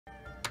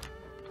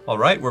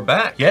Alright, we're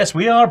back. Yes,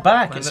 we are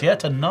back. It's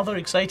yet another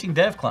exciting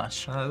dev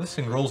clash. This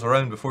thing rolls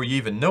around before you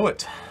even know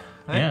it.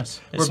 Right?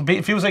 Yes,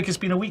 it feels like it's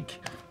been a week.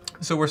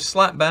 So we're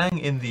slap bang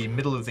in the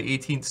middle of the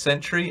 18th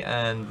century,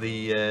 and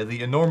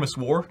the enormous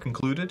war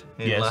concluded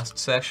in last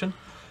session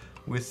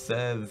with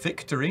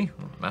victory.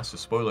 Massive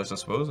spoilers, I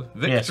suppose.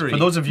 Victory. Yes, for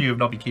those of you who have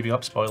not been keeping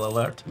up, spoiler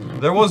alert.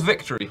 There was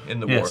victory in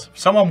the war.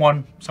 Someone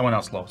won, someone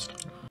else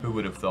lost. Who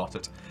would have thought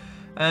it?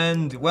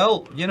 And,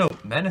 well, you know,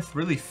 Meneth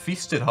really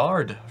feasted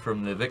hard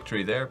from the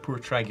victory there. Poor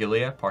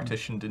Tragulea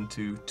partitioned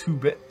into 2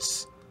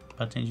 bits.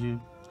 But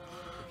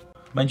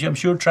mind you, I'm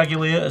sure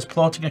Tragulea is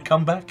plotting a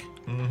comeback.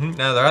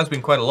 Now, there has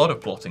been quite a lot of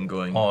plotting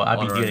going on. Oh,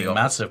 I've been hearing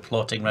massive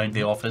plotting around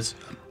the office.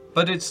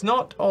 But it's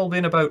not all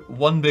been about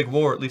one big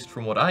war, at least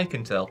from what I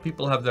can tell.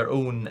 People have their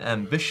own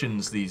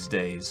ambitions these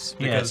days.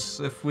 Because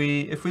if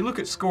we look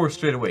at scores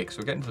straight away, because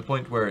we're getting to the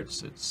point where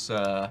it's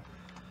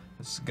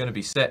going to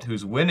be set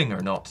who's winning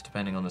or not,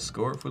 depending on the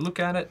score. If we look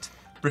at it,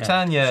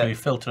 Britannia... So you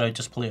filter out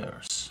just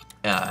players.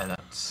 Yeah,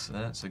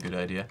 that's a good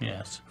idea.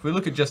 Yes. If we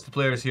look at just the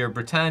players here,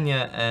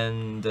 Britannia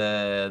and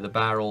the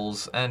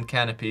barrels and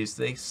canopies,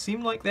 they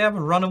seem like they have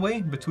a runaway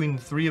between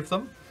the 3 of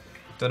them.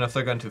 Don't know if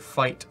they're going to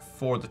fight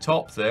for the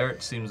top there.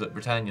 It seems that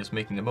Britannia's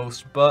making the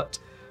most, but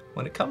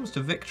when it comes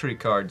to victory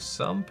cards,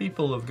 some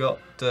people have got...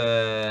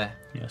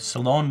 Yes,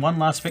 Ceylon, one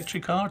last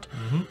victory card.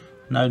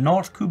 Now,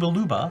 North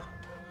Kubaluba,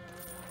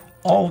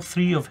 all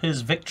 3 of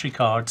his victory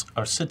cards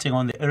are sitting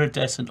on the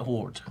iridescent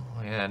horde.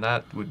 Oh yeah, and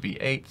that would be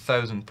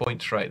 8,000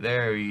 points right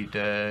there. He'd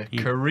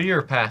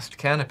career past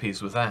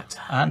canopies with that.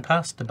 And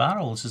past the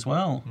barrels as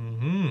well.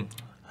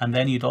 And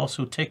then he'd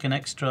also take an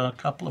extra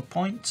couple of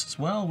points as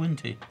well,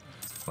 wouldn't he?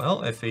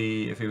 Well, if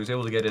he was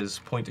able to get his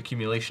point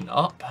accumulation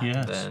up,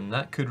 then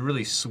that could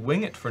really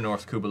swing it for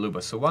North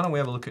Kubaluba. So why don't we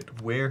have a look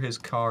at where his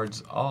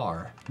cards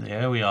are?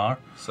 There we are.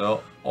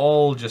 So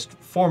all just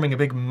forming a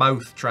big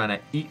mouth trying to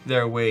eat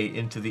their way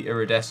into the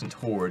iridescent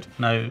horde.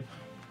 Now,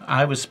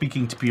 I was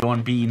speaking to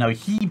Beyond B. Now,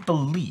 he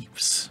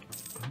believes,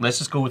 let's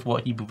just go with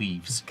what he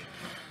believes,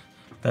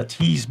 that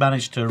he's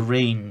managed to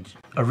arrange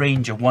a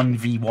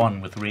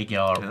 1v1 with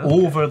Rhaegar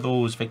over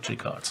those victory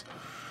cards.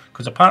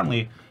 Because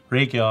apparently,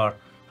 Rhaegar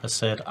has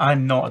said,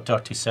 I'm not a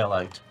dirty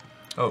sellout.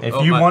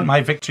 If you want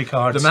my victory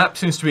cards... The map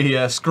seems to be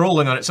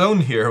scrolling on its own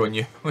here when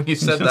you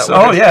said that.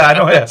 Oh yeah, I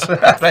know, yes.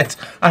 Right.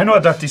 I'm not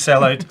a dirty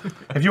sellout.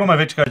 If you want my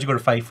victory cards, you've got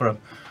to fight for them.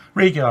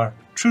 Rhaegar,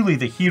 truly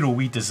the hero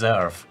we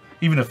deserve.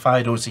 Even if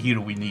Fido's the hero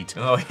we need.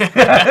 Oh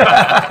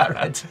yeah.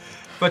 Right.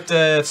 But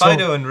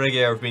Fido and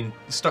Rhaegar have been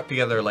stuck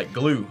together like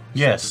glue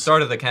since the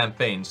start of the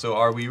campaign. So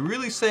are we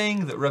really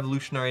saying that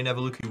Revolutionary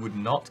Neveluki would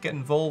not get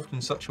involved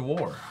in such a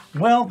war?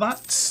 Well,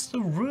 that's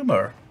the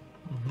rumour.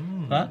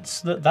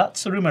 That's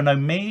the rumour. Now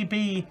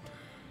maybe,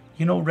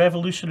 you know,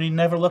 Revolutionary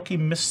Neveluki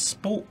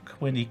misspoke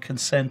when he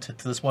consented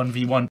to this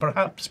 1v1.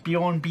 Perhaps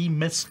Beyond B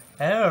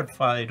misheard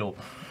Fido.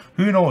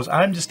 Who knows?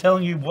 I'm just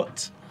telling you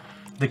what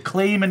the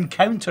claim and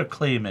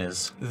counterclaim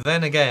is.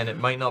 Then again, it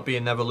might not be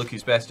in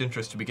Neveluki's best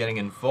interest to be getting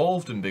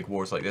involved in big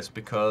wars like this,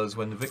 because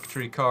when the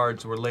victory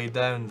cards were laid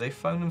down, they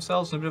found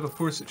themselves in a bit of a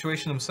poor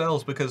situation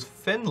themselves, because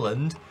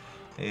Finland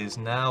is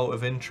now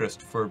of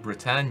interest for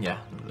Britannia.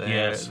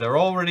 They're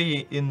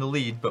already in the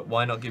lead, but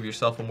why not give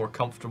yourself a more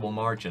comfortable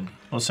margin?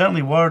 Well,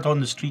 certainly word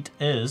on the street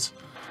is,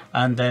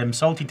 and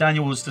Salty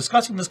Daniel was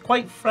discussing this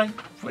quite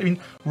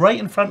right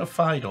in front of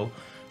Fido,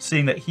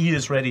 saying that he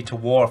is ready to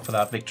war for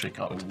that victory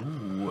card.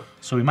 Ooh.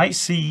 So we might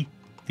see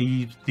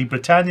the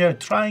Britannia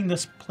trying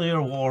this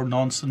player war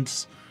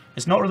nonsense.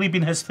 It's not really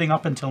been his thing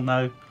up until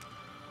now.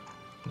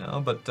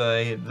 No, but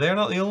they're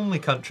not the only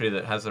country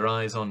that has their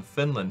eyes on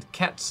Finland.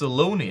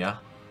 Catalonia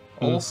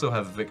also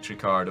have a victory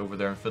card over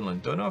there in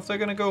Finland. Don't know if they're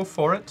going to go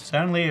for it.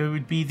 Certainly it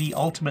would be the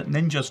ultimate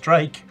ninja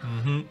strike.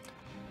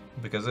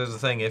 Because there's the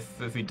thing,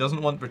 if he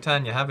doesn't want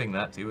Britannia having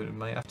that, he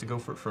might have to go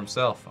for it for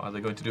himself. Are they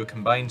going to do a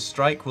combined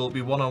strike? Will it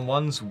be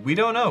one-on-ones? We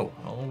don't know.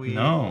 All we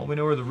know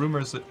are the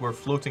rumours that were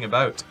floating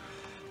about.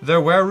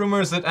 There were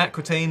rumours that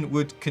Aquitaine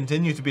would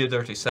continue to be a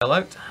dirty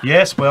sellout.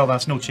 Yes, well,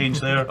 that's no change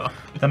there.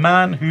 The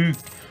man who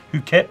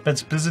kept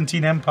the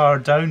Byzantine Empire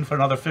down for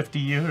another 50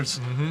 years.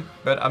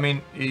 But, I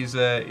mean, he's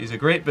a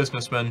great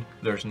businessman.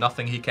 There's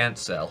nothing he can't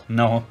sell.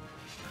 No,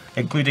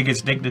 including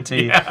his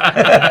dignity.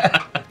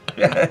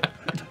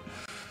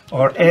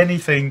 Or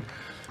anything,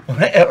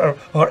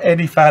 or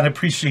any fan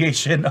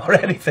appreciation, or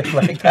anything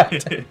like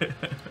that.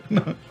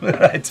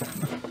 Right.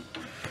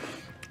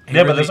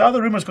 Yeah, but there's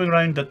other rumours going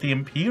around that the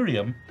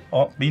Imperium,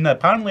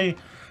 apparently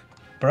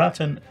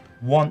Baratheon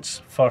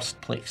wants first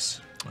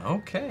place.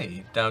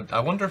 Okay. Now,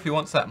 I wonder if he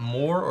wants that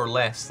more or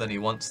less than he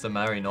wants the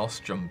Mare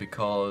Nostrum,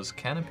 because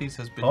Canopies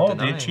has been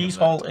denying the Cheese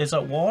Hall is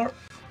at war.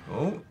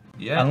 Oh,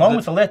 yeah. Along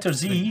with the letter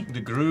Z.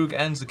 The Grug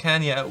and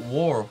Zicania at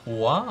war.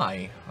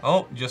 Why?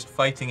 Oh, just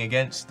fighting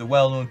against the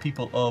well-known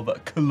people of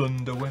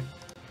Kalundaway.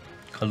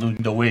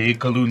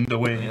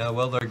 Kalundaway. Yeah,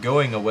 well, they're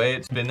going away.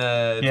 It's been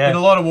a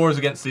lot of wars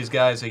against these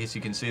guys. I guess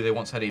you can see they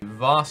once had a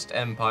vast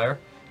empire,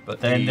 but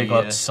then they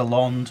got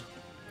Solonged.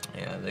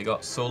 Yeah, they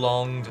got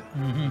Solonged,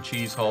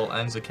 Cheese Hall,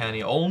 and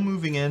Zicania all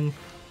moving in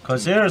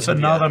Because there's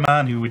another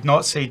man who would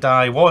not say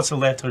die, was the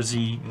letter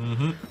Z.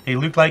 He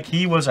looked like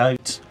he was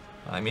out.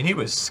 I mean, he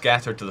was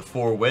scattered to the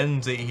four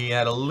winds. He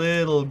had a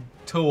little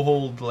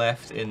toehold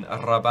left in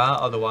Rabat,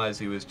 otherwise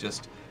he was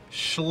just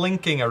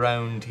slinking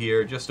around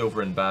here, just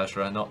over in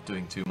Basra, not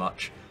doing too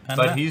much. And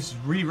but he's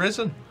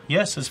re-risen.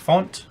 Yes, his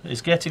font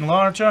is getting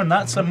larger, and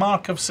that's a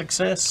mark of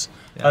success.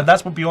 Yeah.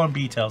 That's what Beyond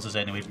B tells us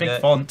anyway.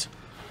 Big font.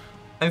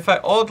 In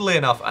fact, oddly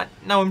enough,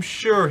 now I'm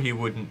sure he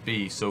wouldn't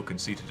be so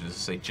conceited as to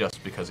say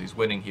just because he's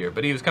winning here,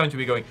 but he was coming to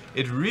me going,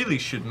 it really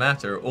should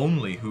matter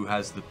only who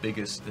has the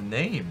biggest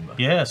name.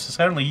 Yes,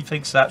 certainly he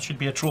thinks that should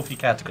be a trophy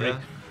category.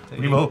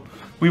 Yeah,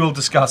 we will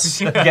discuss,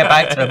 get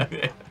back to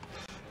him.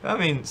 I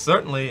mean,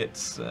 certainly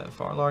it's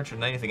far larger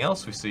than anything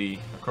else we see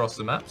across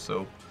the map,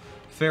 so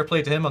fair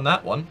play to him on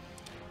that one.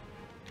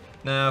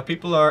 Now,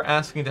 people are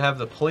asking to have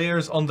the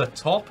players on the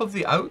top of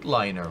the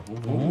outliner.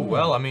 Ooh,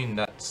 well, I mean,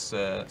 that's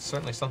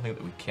certainly something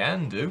that we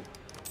can do.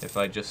 If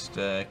I just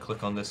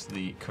click on this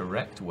the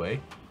correct way.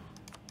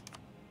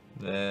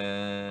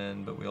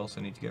 Then, but we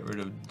also need to get rid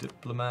of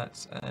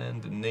diplomats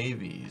and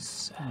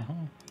navies.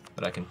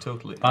 But I can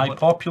totally... By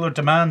popular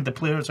demand, the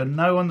players are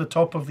now on the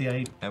top of the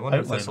outliner. I wonder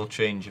if this will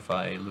change if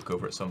I look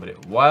over at somebody.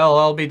 Well,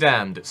 I'll be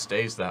damned, it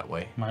stays that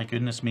way. My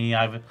goodness me,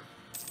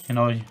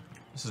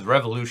 This has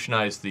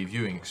revolutionized the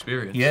viewing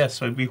experience. Yes,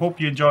 so we hope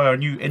you enjoy our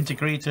new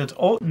integrated...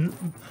 Oh,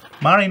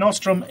 Mare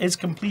Nostrum is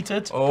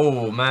completed.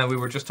 Oh, man, we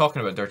were just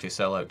talking about dirty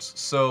sellouts.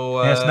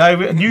 So... yes,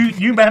 now a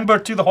new member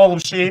to the Hall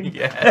of Shame.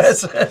 Yes.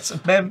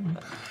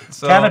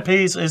 So,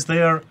 Canapes is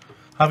there,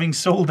 having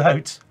sold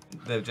out.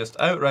 They've just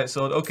outright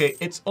sold. Okay,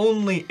 it's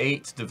only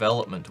 8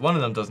 development. One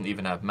of them doesn't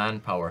even have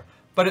manpower.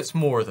 But it's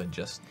more than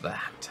just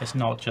that. It's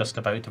not just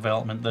about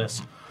development,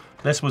 this.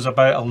 This was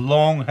about a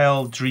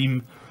long-held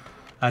dream.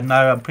 And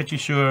now I'm pretty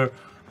sure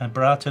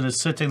Baratin is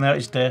sitting there at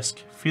his desk,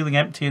 feeling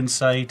empty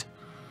inside.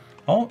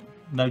 Oh,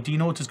 now do you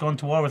know has gone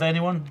to war with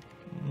anyone?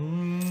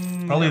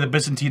 Probably the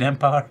Byzantine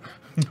Empire.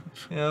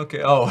 Yeah,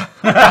 okay. Oh.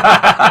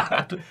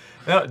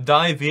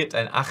 Daviet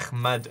and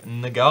Ahmad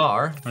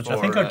Nagar. Which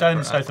I think are down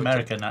in South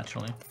America,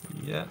 naturally.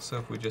 Yeah, so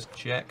if we just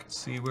check,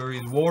 see where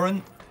he's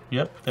warring.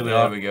 Yep, there we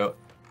are. There we go.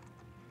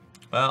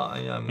 Well,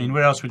 I mean,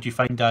 where else would you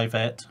find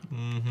Daviet?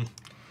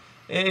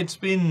 It's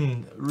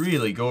been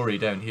really gory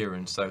down here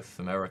in South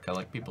America.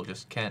 Like, people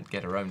just can't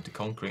get around to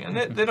conquering.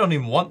 And they don't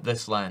even want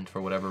this land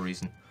for whatever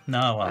reason.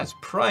 No. That's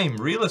prime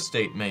real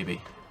estate,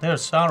 maybe.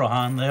 There's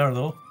Saruhan there,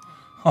 though.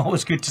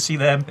 Always good to see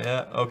them.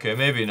 Yeah, okay,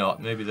 maybe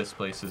not. Maybe this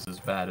place is as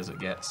bad as it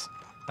gets.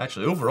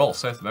 Actually, overall,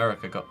 South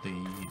America got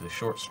the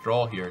short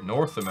straw here.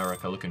 North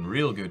America looking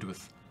real good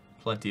with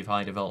plenty of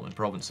high development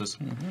provinces.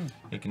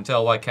 You can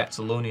tell why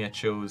Catalonia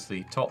chose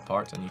the top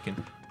part, and you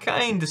can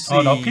kind of see...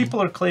 Oh no,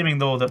 people are claiming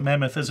though that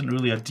Memeth isn't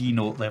really a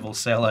D-note level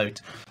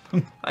sellout.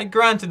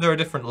 Granted, there are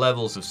different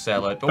levels of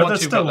sellout, but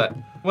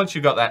once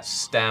you've got that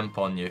stamp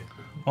on you...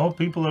 Oh,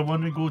 people are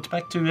wondering, go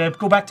back to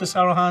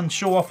Saruhan,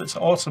 show off its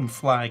awesome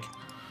flag.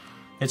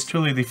 It's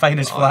truly the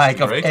finest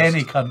flag of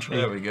any country.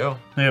 There we go.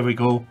 There we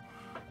go.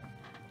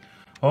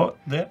 Oh,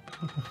 yep.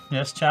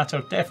 Yes,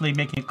 chatter definitely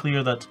making it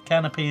clear that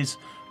Canapes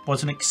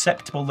was an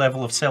acceptable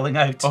level of selling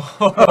out.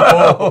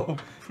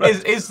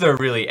 Is there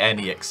really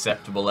any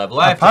acceptable level?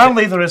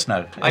 Apparently there is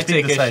now. I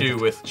take issue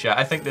with chat.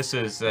 I think this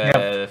is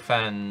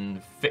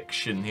fan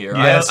fiction here.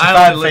 Yes,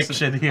 fan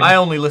fiction here. I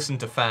only listen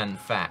to fan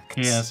facts.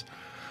 Yes.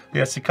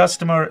 Yes, the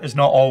customer is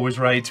not always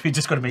right. We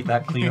just got to make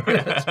that clear.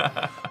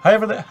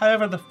 However,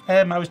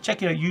 I was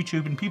checking out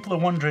YouTube and people are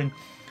wondering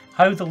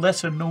how the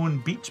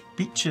lesser-known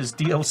Beaches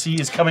DLC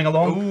is coming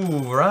along.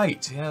 Ooh,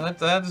 right. Yeah,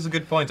 that is a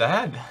good point.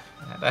 I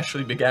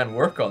actually began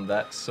work on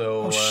that,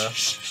 so...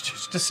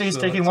 just say it's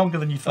taking longer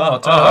than you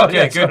thought.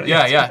 Okay, good. Sorry.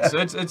 Yeah. So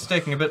it's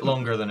taking a bit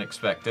longer than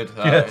expected.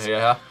 Yes.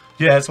 Yeah.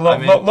 Yeah, it's a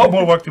lot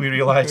more work than we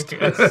realised.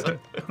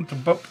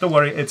 But don't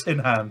worry, it's in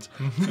hand.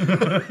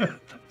 I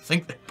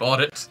think they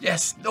bought it.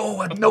 Yes, no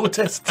one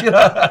noticed.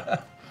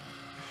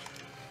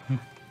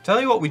 Tell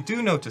you what we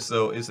do notice,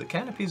 though, is that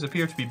Canapes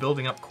appear to be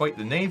building up quite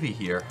the navy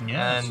here.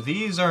 Yes. And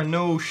these are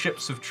no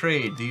ships of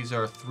trade. These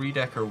are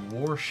 3-decker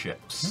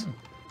warships.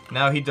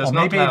 Now, he does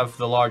not have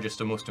the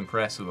largest and most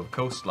impressive of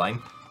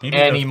coastline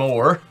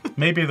anymore.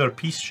 Maybe they're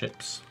peace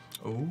ships.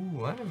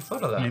 Ooh, I never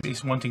thought of that. Maybe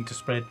he's wanting to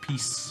spread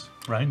peace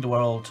around the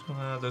world.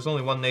 There's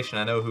only one nation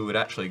I know who would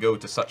actually go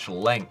to such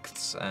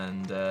lengths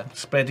and...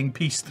 spreading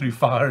peace through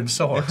fire and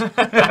sword.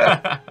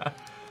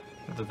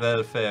 The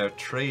welfare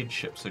trade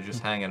ships are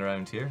just hanging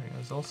around here.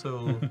 He's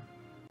also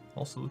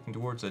looking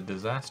towards a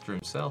disaster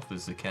himself,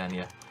 is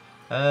Zicania.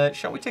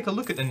 Shall we take a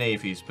look at the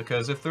navies?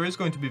 Because if there is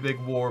going to be a big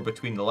war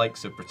between the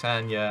likes of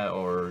Britannia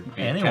or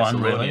anyone,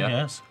 really,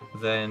 yes,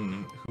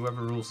 then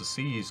whoever rules the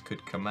seas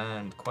could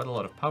command quite a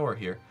lot of power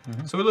here.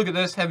 So we look at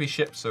this. Heavy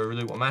ships are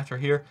really what matter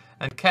here.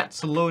 And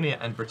Catalonia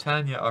and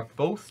Britannia are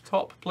both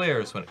top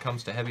players when it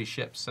comes to heavy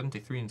ships,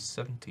 73 and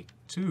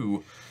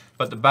 72.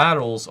 But the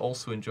barrels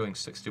also enjoying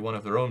 61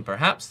 of their own.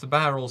 Perhaps the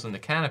barrels and the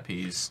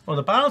Canapes... Well,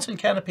 the barrels and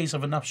Canapes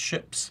have enough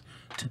ships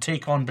to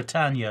take on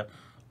Britannia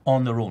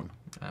on their own.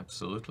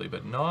 Absolutely,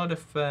 but not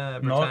if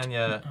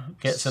Britannia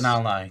gets an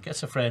ally,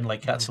 gets a friend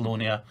like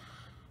Catalonia,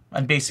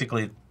 and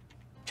basically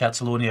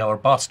Catalonia or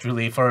bust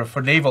really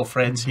for naval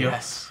friends here.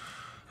 Yes.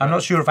 I'm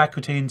not sure if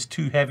Aquitaine's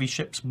 2 heavy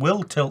ships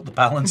will tilt the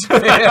balance.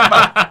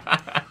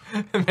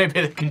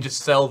 Maybe they can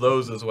just sell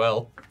those as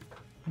well.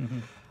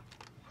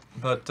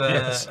 But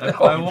Yes.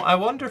 I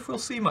wonder if we'll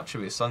see much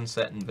of a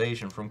sunset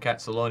invasion from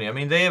Catalonia. I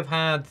mean, they have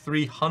had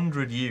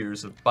 300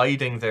 years of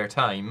biding their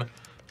time.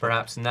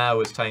 Perhaps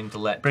now is time to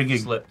let Bringing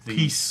slip the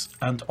peace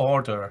and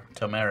order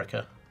to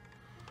America.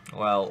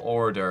 Well,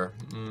 order.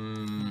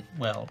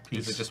 Well,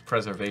 peace. These are just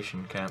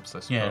preservation camps, I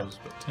suppose. Yeah.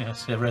 But,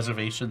 Yes, the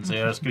reservations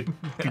there. It's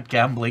good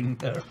gambling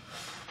there.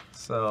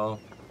 so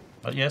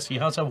But yes, he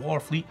has a war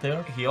fleet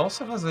there. he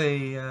also has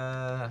a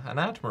an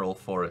admiral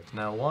for it.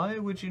 Now, why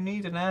would you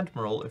need an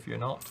admiral if you're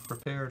not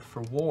prepared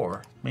for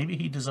war? Maybe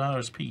he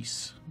desires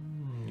peace.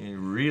 He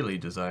really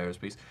desires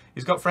peace.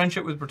 He's got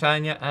friendship with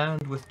Britannia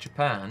and with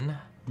Japan.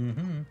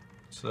 Mm-hmm.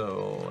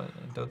 So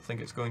I don't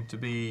think it's going to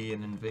be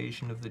an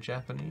invasion of the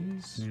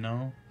Japanese.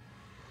 No.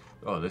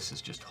 Oh, this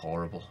is just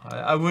horrible.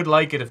 I would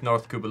like it if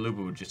North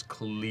Kubaluba would just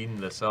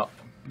clean this up.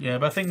 Yeah,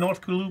 but I think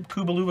North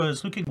Kubaluba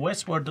is looking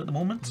westward at the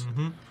moment.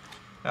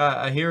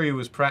 I hear he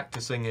was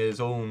practicing his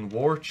own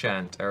war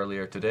chant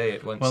earlier today.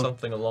 It went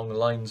something along the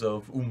lines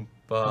of Oompa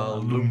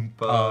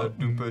Loompa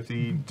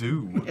Doopity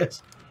Doo.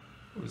 Yes.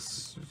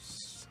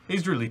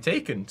 He's really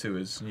taken to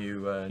his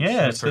new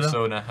Yes,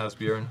 persona,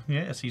 Hasbjorn.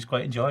 Yes, he's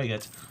quite enjoying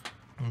it.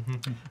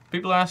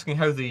 People are asking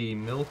how the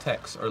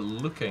Miltechs are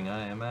looking.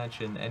 I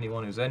imagine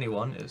anyone who's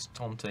anyone is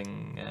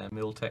taunting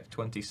Miltech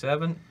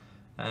 27,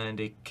 and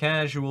a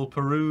casual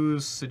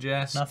peruse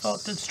suggests. And I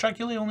thought, did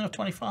Stragula only have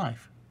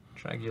 25?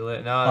 Tragulate.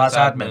 Oh, No, that's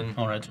admin.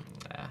 Alright.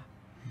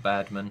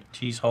 Badman.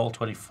 Cheese Hall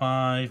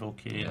 25,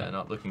 okay. Yeah,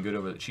 not looking good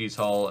over at Cheese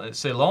Hall.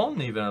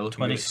 Ceylon even are looking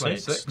 26, good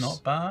at 26.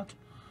 not bad.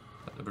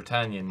 But the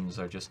Britannians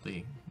are just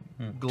the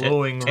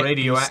glowing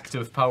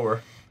radioactive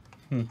power.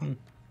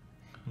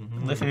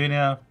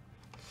 Lithuania.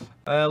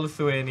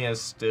 Lithuania is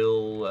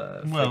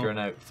still figuring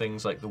out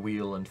things like the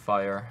wheel and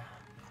fire.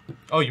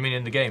 Oh, you mean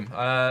in the game?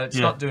 It's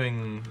not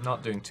doing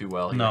too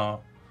well here.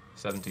 No.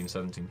 17,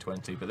 17,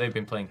 20, but they've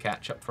been playing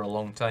catch-up for a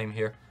long time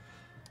here.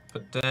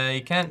 But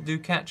you can't do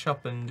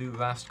catch-up and do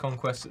vast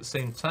conquests at the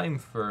same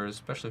time,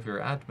 especially for your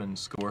admin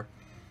score.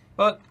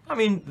 But, I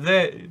mean,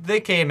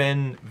 they came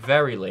in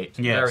very late,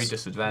 very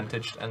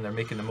disadvantaged, and they're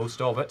making the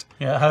most of it.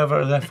 Yeah,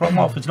 however, the From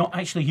Off is not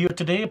actually here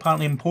today.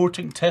 Apparently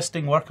important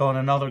testing work on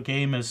another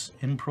game is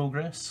in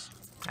progress.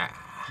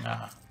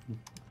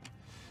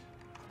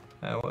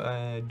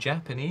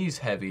 Japanese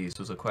heavies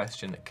was a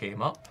question that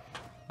came up.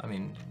 I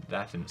mean,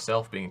 that in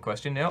itself being a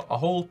question. Now, a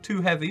whole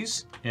 2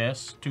 heavies.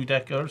 Yes,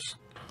 2-deckers.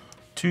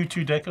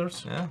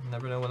 2-2-deckers. Yeah,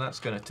 never know when that's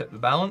going to tip the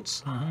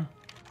balance.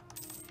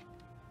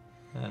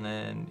 And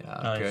then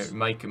Nice.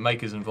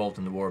 Mike is involved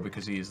in the war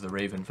because he is the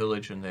Raven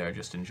Village, and they are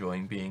just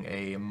enjoying being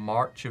a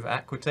March of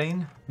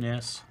Aquitaine.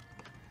 Yes.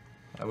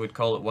 I would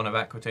call it one of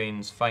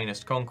Aquitaine's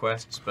finest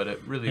conquests, but it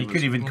really He was...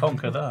 could even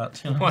conquer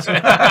that. You know?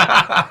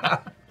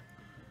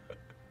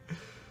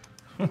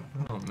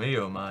 Oh me,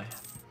 oh my.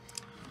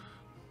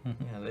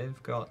 Yeah,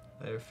 they've got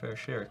their fair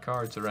share of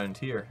cards around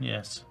here.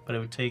 Yes, but it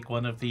would take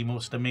one of the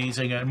most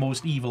amazing and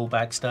most evil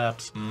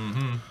backstabs,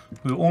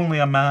 who only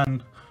a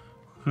man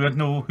who had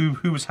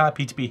who was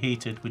happy to be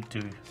hated would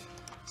do.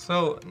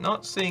 So,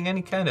 not seeing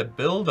any kind of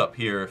build-up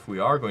here if we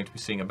are going to be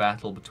seeing a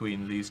battle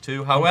between these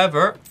two.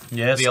 However,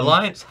 the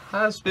alliance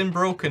has been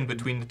broken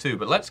between the two.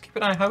 But let's keep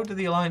an eye. How do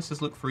the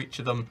alliances look for each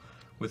of them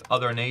with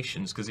other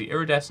nations? Because the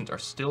Iridescent are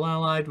still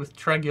allied with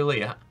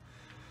Tragulea.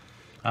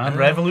 And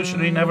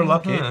Revolutionary never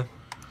lucky.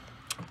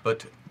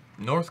 But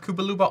North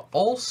Kubaluba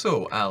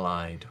also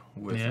allied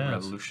with Yes.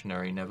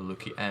 Revolutionary,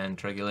 Neveluki, and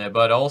Tragulea,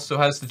 but also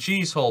has the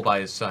Cheese Hall by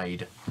his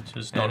side. Which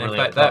is not And really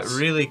in fact, a that plus.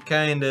 really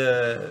kind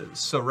of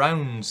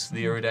surrounds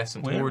the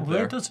Iridescent horde Where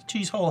there. does the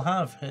Cheese Hall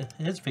have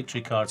his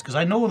victory cards? Because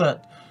I know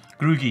that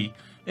Grugi,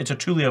 it's a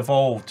truly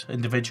evolved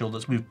individual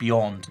that's moved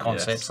beyond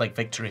concepts like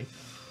victory.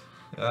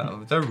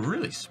 They're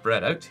really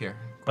spread out here.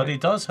 But he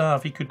does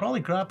have, he could probably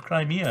grab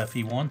Crimea if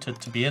he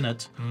wanted to be in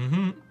it.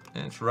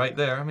 It's right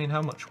there. I mean,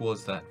 how much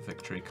was that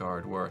victory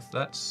card worth?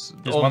 That's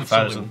Just almost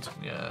 1,000.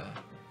 something- Yeah.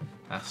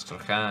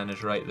 Astrakhan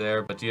is right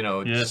there, but you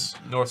know, Yes.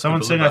 North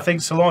Someone's saying, Kubaluba- I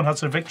think Ceylon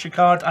has a victory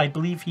card. I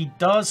believe he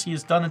does. He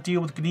has done a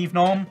deal with Gniv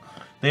Nom.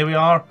 There we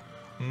are.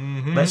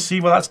 Let's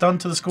see what that's done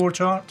to the score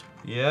chart.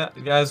 Yeah,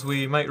 as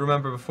we might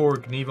remember before,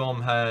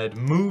 Gnivom had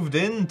moved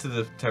into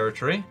the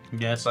territory.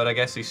 Yes. But I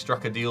guess he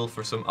struck a deal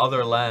for some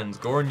other lands.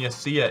 Gornya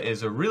Sia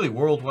is a really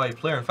worldwide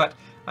player. In fact,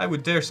 I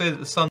would dare say that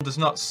the sun does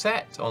not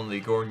set on the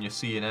Gornya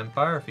Sian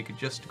Empire if he could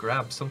just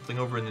grab something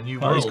over in the New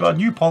Well, World. he's got a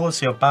new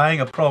policy of buying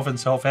a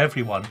province off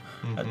everyone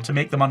to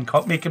make them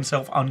make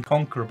himself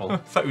unconquerable. I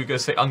thought we were going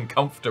to say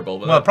uncomfortable.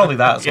 But Well, probably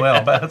that as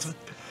well.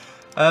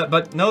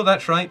 But no,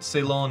 that's right.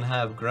 Ceylon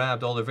have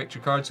grabbed all their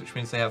victory cards, which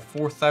means they have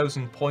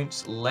 4,000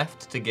 points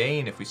left to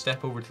gain if we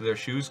step over to their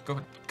shoes.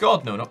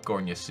 God, no, not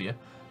Gornya Sia.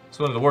 It's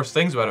one of the worst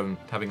things about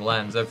having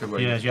lands everywhere.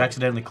 Yeah, you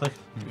accidentally click.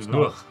 It's Ugh.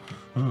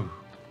 not. Ooh.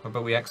 Or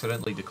about we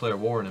accidentally declare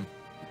war on him?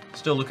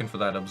 Still looking for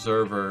that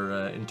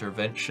observer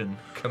intervention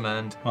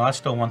command. Well, I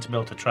still want to be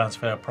able to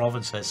transfer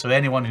provinces, so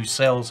anyone who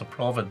sells a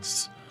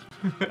province,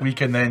 we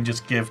can then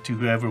just give to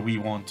whoever we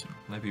want.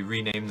 Maybe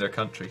rename their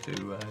country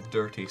to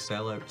Dirty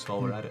Sellouts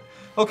while we're at it.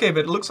 Okay,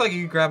 but it looks like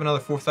you grab another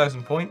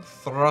 4,000 point,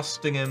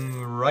 thrusting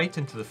him right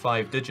into the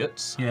 5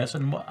 digits. Yes,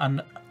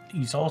 and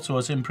he's also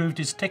has improved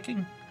his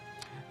ticking.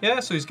 Yeah,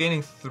 so he's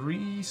gaining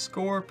 3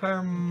 score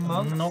per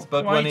month. Not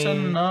but quite when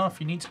he, enough.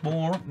 He needs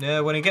more. Yeah,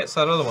 when he gets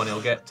that other one, he'll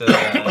get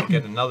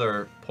get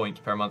another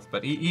point per month.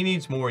 But he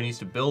needs more. He needs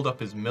to build up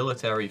his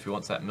military if he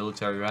wants that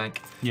military rank.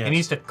 Yes. He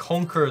needs to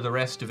conquer the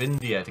rest of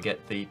India to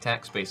get the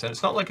tax base. And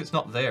it's not like it's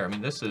not there. I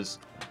mean, this is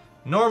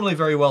normally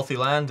very wealthy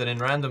land, and in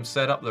random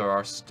setup there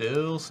are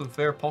still some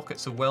fair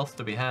pockets of wealth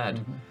to be had.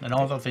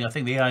 Another thing, I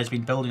think the AI has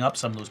been building up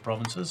some of those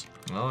provinces.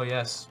 Oh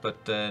yes, but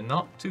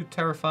not too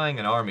terrifying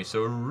an army,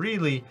 so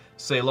really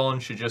Ceylon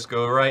should just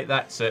go, right,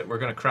 that's it, we're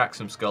going to crack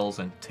some skulls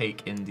and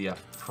take India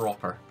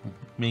proper.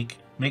 Make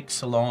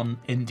Ceylon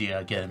India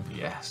again.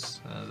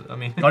 Yes, I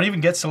mean... Not even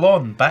get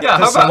Ceylon, back yeah,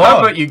 to Ceylon. How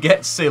about you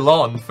get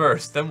Ceylon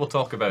first, then we'll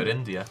talk about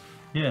India.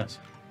 Yes.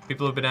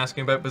 People have been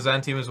asking about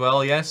Byzantium as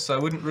well. Yes, I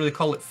wouldn't really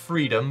call it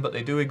freedom, but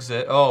they do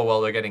exist. Oh, well,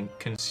 they're getting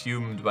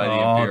consumed by the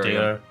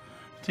Imperium.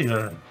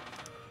 Dear.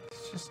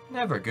 It's just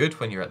never good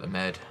when you're at the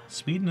Med.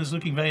 Sweden is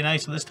looking very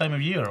nice at this time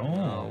of year.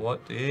 Oh,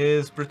 what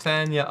is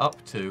Britannia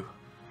up to?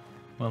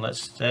 Well,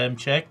 let's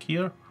check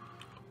here.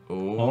 Oh,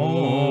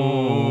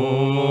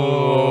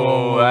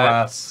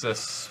 that's a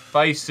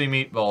spicy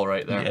meatball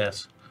right there.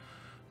 Yes.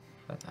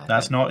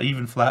 That's not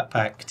even flat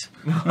packed.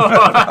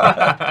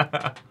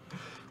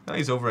 Now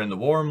he's over in the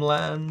warm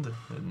land,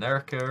 in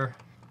Nerker,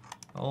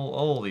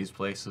 all these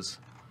places.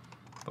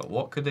 But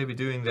what could they be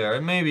doing there?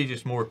 And maybe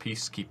just more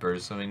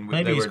peacekeepers. I mean,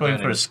 maybe he's going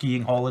for a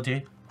skiing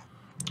holiday.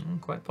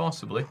 Quite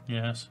possibly.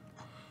 Yes.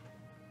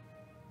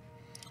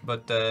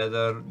 But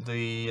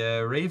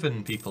the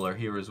Raven people are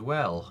here as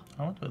well.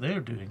 I wonder what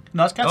they're doing.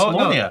 No, it's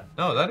Catalonia.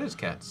 Oh, no, that is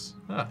Cats.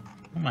 Ah.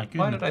 Oh my goodness.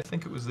 Why did I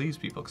think it was these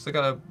people? Because they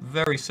got a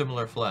very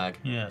similar flag.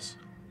 Yes.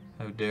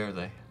 How dare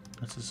they?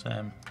 This is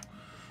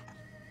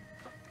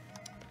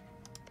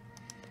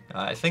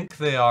I think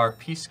they are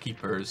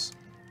peacekeepers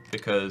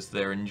because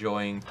they're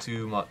enjoying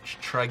too much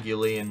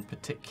Tragulian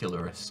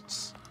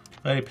particularists.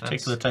 Very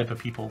particular type of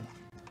people.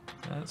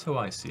 That's how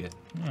I see it.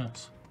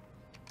 Yes.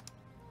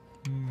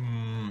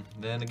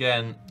 Then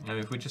again, I mean,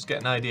 if we just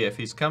get an idea, if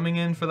he's coming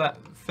in for that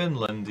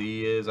Finland,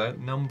 he is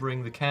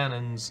outnumbering the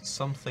cannons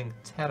something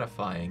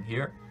terrifying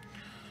here.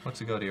 What's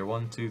he got here?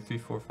 1, 2, 3,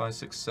 4, 5,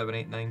 6, 7,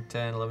 8, 9,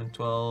 10, 11,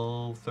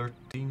 12,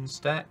 13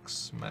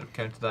 stacks. Might have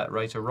counted that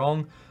right or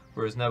wrong.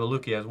 Whereas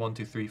Neveluki has 1,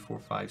 2, 3, 4,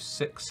 5,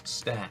 6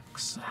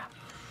 stacks.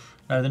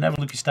 Now the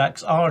Neveluki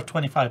stacks are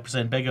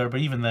 25% bigger, but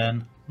even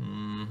then... I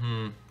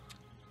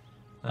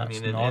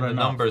mean, in the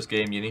numbers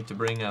game, you need to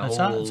bring a whole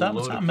load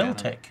of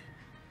Miltech.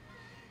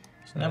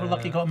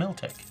 Neveluki got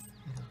Miltech.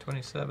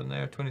 27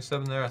 there,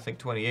 27 there. I think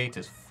 28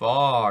 is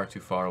far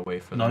too far away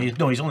for them.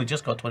 No, he's only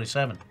just got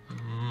 27.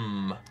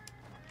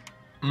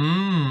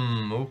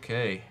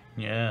 Okay.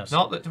 Yes.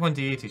 Not that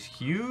 28 is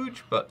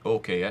huge, but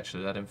okay,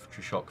 actually that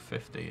infantry shock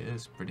 50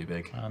 is pretty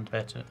big. And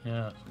better,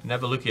 yeah.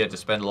 Neveluki had to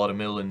spend a lot of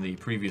mil in the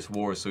previous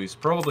wars, so he's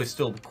probably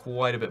still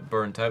quite a bit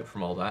burnt out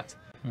from all that.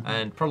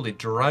 And probably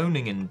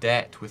drowning in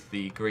debt with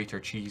the Greater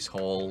Cheese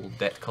Hall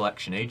Debt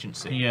Collection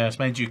Agency. Yes,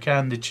 mind you,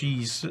 can the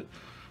cheese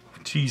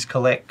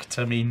collect?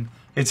 I mean,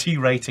 is he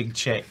writing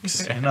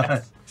checks? You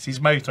know? Is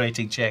his mouth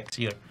writing checks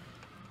here?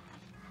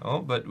 Oh,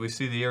 but we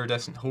see the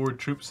iridescent horde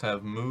troops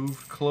have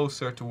moved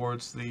closer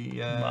towards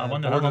the I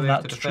wonder how long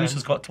that truce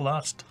has got to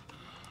last.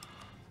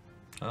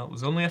 Well, it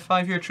was only a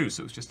 5-year truce.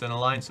 It was just an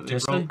alliance that they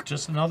broke.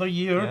 Just another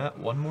year. Yeah,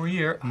 one more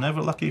year.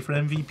 Neveluki for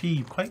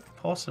MVP, quite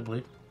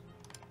possibly.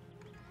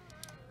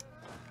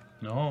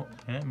 No,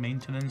 yeah,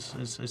 maintenance.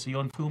 Is he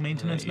on full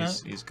maintenance now?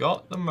 He's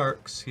got the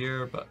mercs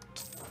here, but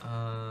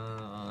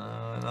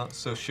not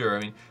so sure.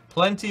 I mean,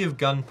 plenty of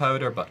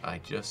gunpowder, but I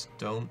just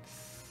don't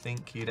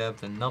think he'd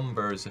have the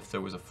numbers if there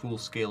was a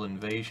full-scale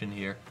invasion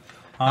here.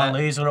 Our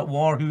laser at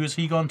war. Who has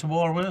he gone to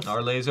war with?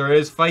 Our laser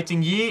is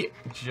fighting Yi,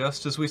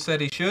 just as we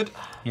said he should.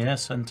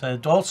 Yes,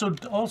 and also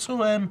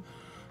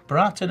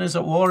Bratton is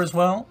at war as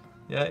well.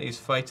 Yeah, he's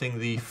fighting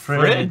the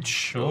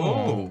fridge.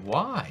 Oh,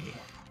 why?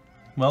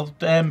 Well,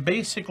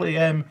 basically,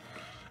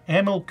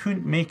 Emil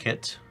couldn't make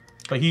it,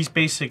 but he's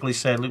basically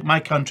said, look, my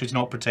country's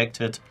not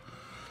protected.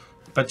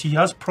 But he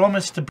has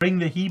promised to bring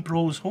the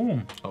Hebrews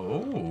home.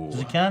 Oh.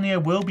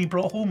 Zicania will be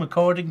brought home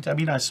according to... I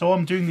mean, I saw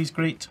him doing these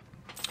great...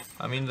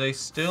 I mean, they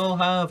still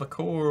have a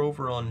core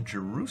over on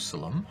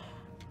Jerusalem.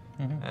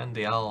 And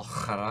the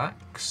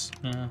Al-Kharaks.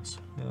 Yes.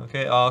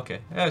 Okay, okay.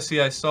 Yeah, see,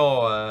 I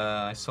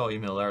saw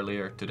email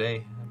earlier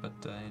today, but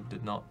I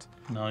did not...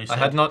 No, I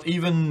had not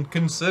even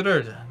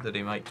considered that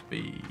he might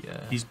be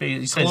he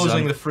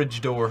closing the fridge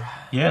door.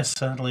 Yes,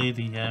 sadly,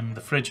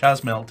 the fridge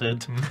has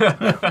melted.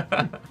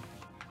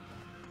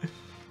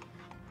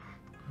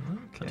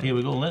 But here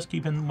we go. Let's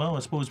keep in. Well, I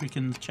suppose we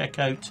can check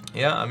out.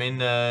 Yeah, I mean,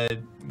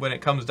 when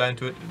it comes down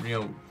to it, you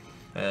know,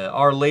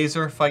 Our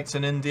Laser fights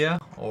in India,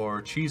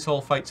 or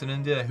Cheesehall fights in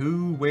India.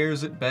 Who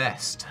wears it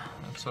best?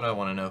 That's what I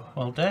want to know.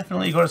 Well,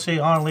 definitely got to say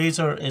our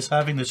Laser is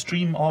having the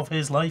stream of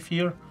his life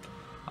here.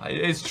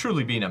 It's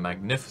truly been a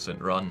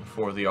magnificent run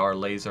for the R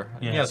Laser.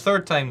 Yes. Yeah,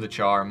 third time the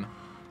charm.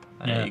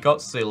 Yeah. He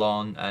got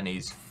Ceylon, and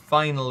he's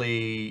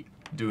finally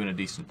doing a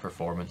decent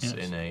performance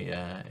in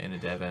a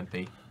Dev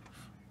MP.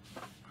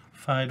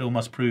 Fido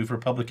must prove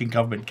Republican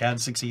government can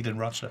succeed in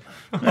Russia.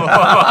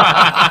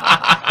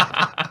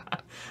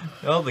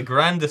 Well, the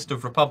grandest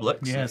of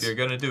republics. Yes. If you're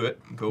going to do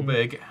it, go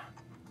big.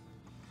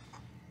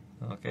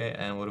 Okay,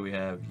 and what do we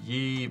have?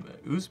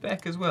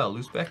 Uzbek as well.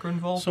 Uzbek are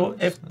involved. So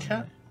if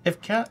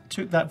Cat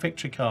took that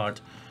victory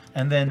card,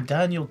 and then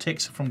Daniel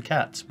takes it from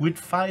Cat, would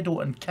Fido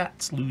and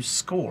Cats lose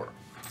score?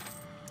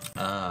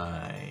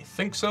 I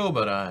think so,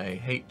 but I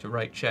hate to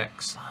write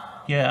checks.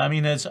 Yeah, I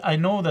mean, I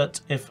know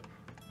that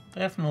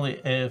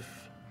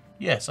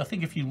yes, I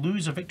think if you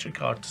lose a victory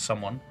card to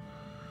someone,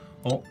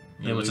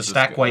 there was a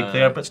stack wipe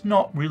there, but it's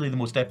not really the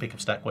most epic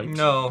of stack wipes.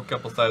 No, a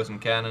couple thousand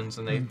cannons,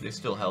 and they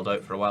still held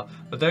out for a while.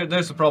 But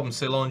there's the problem.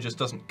 Ceylon just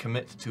doesn't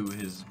commit to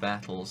his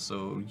battles,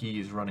 so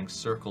Yi is running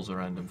circles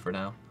around him for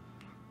now.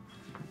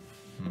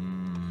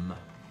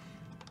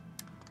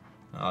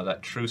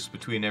 That truce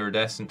between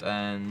Iridescent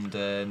and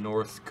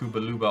North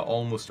Kubaluba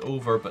almost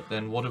over, but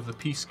then what of the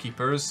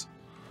peacekeepers?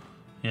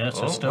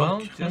 Yes,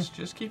 well,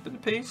 just keeping the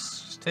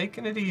peace, just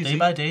taking it easy. Day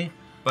by day.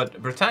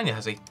 But Britannia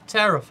has a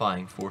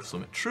terrifying force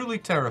limit, truly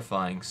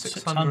terrifying.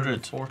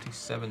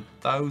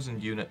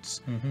 647,000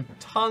 units,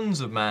 tons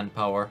of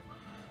manpower.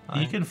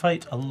 He can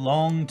fight a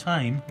long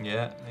time.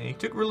 Yeah, he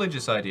took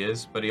religious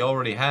ideas, but he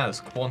already has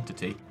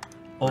quantity.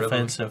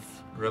 Offensive.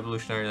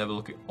 Revolutionary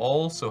Neveluki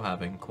also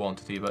having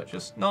quantity, but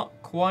just not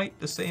quite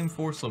the same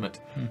force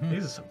limit.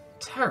 These are some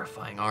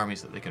terrifying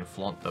armies that they can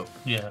flaunt, though.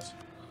 Yes.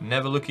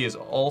 Neveluki has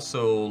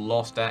also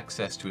lost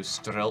access to his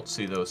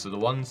Streltsy, though, so the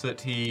ones that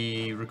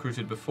he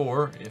recruited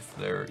before, if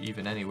they're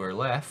even anywhere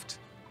left...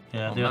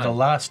 Yeah, they're the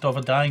last of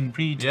a dying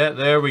breed. Yeah,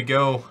 there we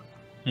go.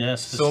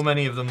 Yes. So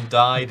many of them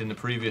died in the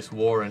previous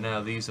war, and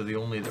now these are the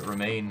only that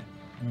remain.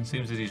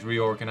 Seems that he's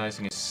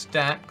reorganizing his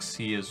stacks.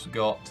 He has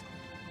got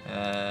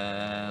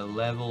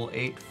level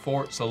 8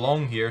 forts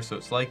along here, so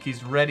it's like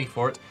he's ready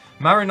for it.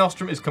 Mare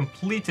Nostrum is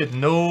completed.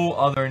 No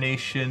other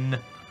nation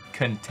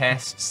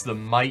contests the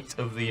might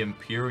of the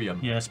Imperium.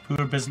 Yes,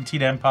 poor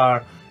Byzantine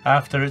Empire,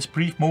 after its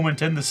brief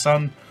moment in the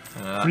sun,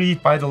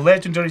 freed by the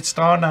legendary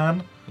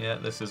Starnan. Yeah,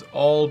 this has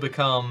all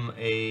become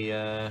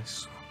a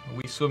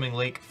wee swimming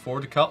lake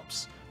for the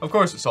Cups. Of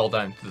course, it's all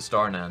down to the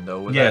Starnan,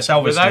 though.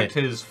 Without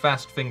his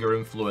fast finger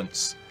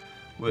influence,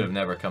 would have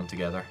never come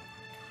together.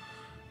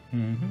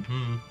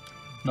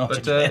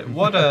 But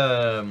what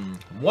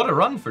a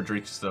run for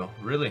Dreeks, though,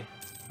 really.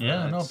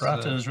 Yeah, no,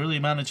 Bratton has really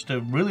managed to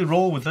really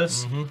roll with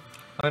this.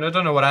 I mean, I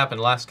don't know what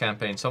happened last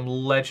campaign. Some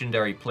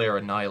legendary player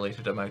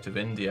annihilated him out of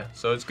India.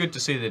 So it's good to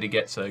see that he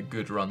gets a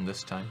good run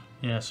this time.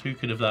 Yes, who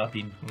could have that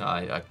been?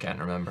 I can't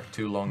remember.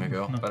 Too long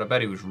ago. But I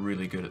bet he was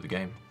really good at the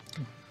game.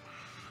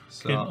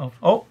 So,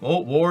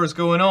 war is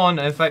going on.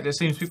 In fact, it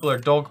seems people are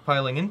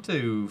dogpiling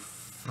into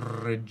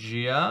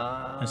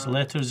Phrygia. There's the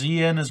letter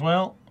Z in as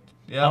well.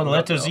 Yeah, the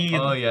letter Z.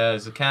 Oh, yeah,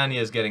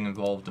 Zakania is getting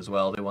involved as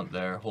well. They want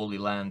their holy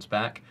lands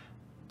back.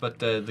 But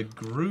the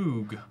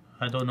Grug...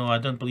 I don't know. I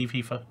don't believe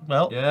he...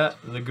 Well... Yeah,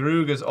 the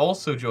Grug has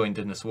also joined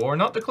in this war.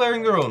 Not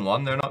declaring their own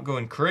one. They're not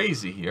going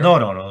crazy here.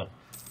 No.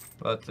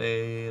 But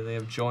they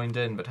have joined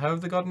in. But how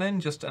have they gotten in?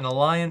 Just an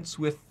alliance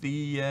with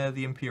the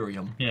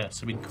Imperium. Yes,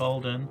 they've been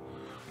called in.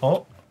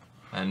 Oh.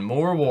 And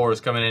more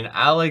wars coming in.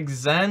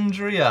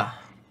 Alexandria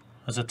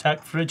has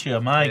attacked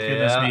Phrygia. My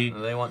goodness me.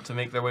 They want to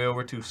make their way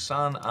over to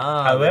San'an.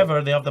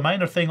 However, they have the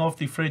minor thing of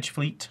the Phryg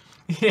fleet.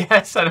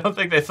 Yes, I don't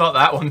think they thought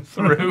that one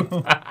through.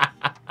 10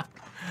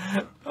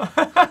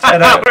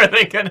 How are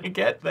they going to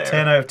get there?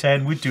 10 out of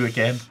 10 would do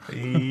again.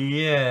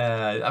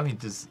 Yeah. I mean,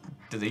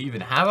 do they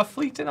even have a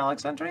fleet in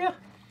Alexandria?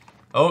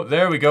 Oh,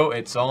 there we go.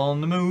 It's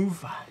on the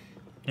move.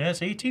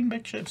 Yes, 18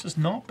 big ships is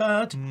not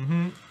bad.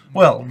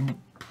 Well,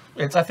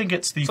 I think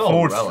it's the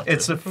fourth. Relative.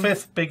 It's the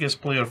fifth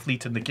biggest player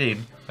fleet in the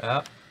game.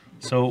 Yeah.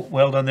 So,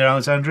 well done there,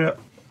 Alexandria.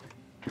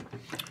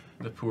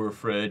 The poor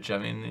Fridge. I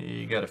mean,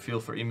 you got a feel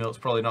for email. It's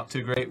probably not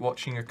too great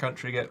watching your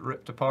country get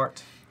ripped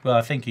apart. Well,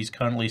 I think he's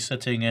currently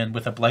sitting in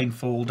with a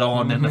blindfold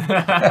on. And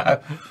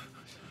got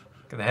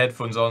the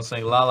headphones on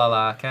saying, la la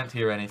la, can't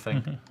hear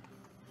anything.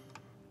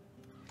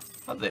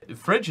 The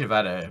Fridge have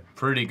had a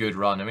pretty good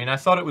run. I mean, I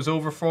thought it was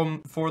over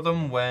for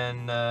them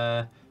when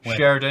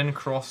Sheridan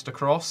crossed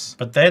across.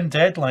 But then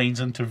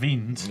Deadlines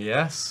intervened.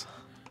 Yes.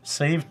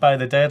 Saved by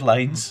the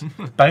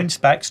Deadlines.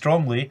 Bounced back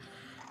strongly.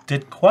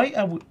 Did quite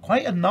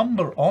a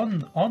number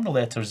on the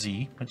letter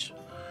Z, which...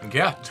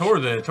 Yeah, tore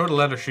the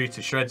letter sheet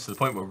to shreds to the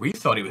point where we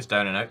thought he was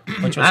down and out,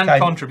 and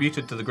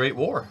contributed to the Great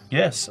War.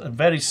 Yes, a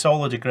very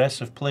solid,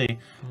 aggressive play,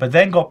 but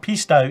then got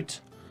pieced out,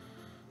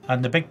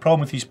 and the big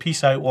problem with his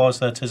piece out was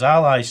that his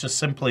allies just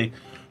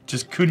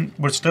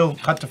couldn't, still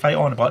had to fight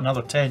on about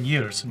another 10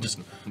 years and just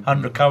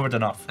hadn't recovered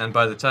enough. And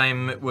by the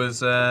time it was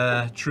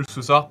truce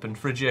was up and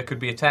Phrygia could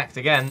be attacked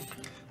again,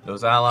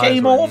 Those allies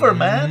Game were over, in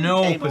man.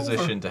 no Game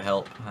position to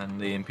help, and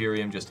the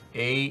Imperium just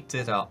ate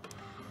it up.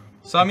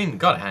 So, I mean,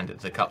 gotta hand it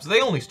to the Cups.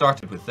 They only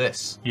started with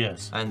this.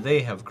 Yes. And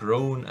they have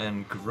grown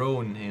and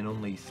grown in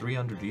only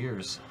 300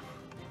 years.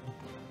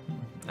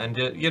 And,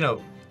 you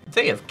know,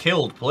 they have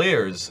killed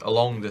players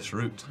along this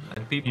route.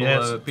 And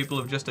people people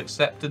have just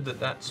accepted that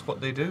that's what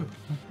they do.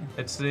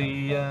 It's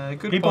the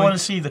good People point. want to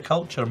see the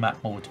culture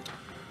map mode.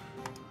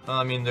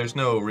 I mean, there's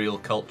no real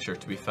culture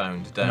to be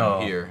found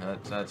down here.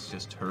 That's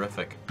just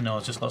horrific. No,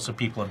 it's just lots of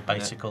people on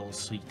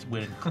bicycles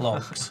wearing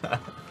clogs.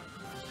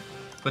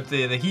 But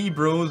the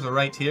Hebrews are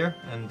right here,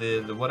 and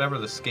the whatever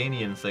the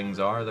Scanian things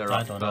are, they're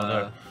I up. don't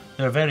know.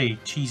 They're very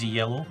cheesy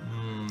yellow.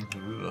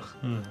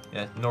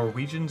 Yeah,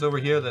 Norwegians over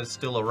here. That's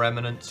still a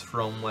remnant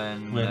from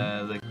when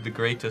the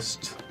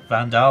greatest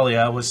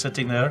Vandalia was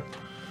sitting there.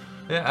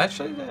 Yeah,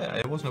 actually,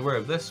 I wasn't aware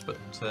of this, but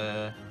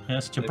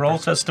yes,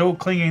 Gibraltar still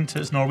clinging to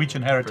its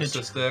Norwegian heritage.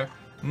 persist there.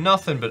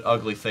 Nothing but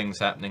ugly things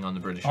happening on the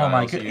British Oh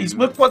my Isles. goodness!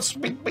 Look what's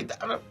It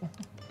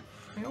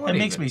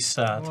makes me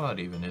sad. What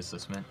even is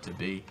this meant to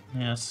be?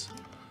 Yes.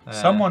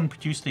 Someone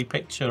produced a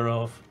picture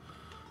of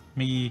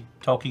me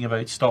talking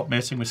about stop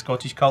messing with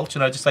Scottish culture,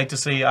 and I'd just like to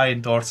say I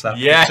endorse that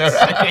Yes!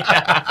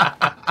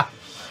 picture.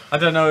 I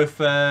don't know if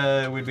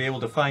we'd be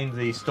able to find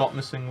the stop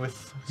messing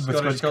with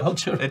Scottish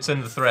culture. It's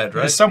in the thread,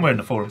 right? It's somewhere in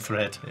the forum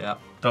thread. Yeah.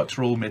 Dutch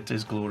Rome, it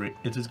is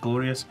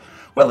glorious.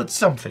 Well, it's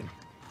something.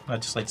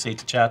 I'd just like to say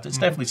to chat, it's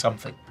definitely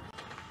something.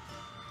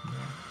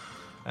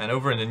 And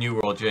over in the New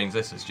World, James,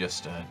 this is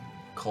just a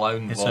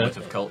clown vomit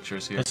of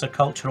cultures here. It's a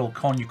cultural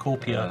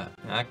cornucopia.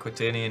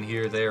 Aquitanian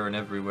here, there, and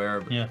everywhere.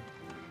 But, yeah.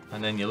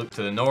 And then you look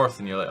to the north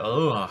and you're like,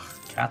 oh.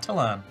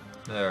 Catalan.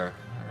 They're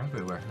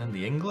everywhere. And then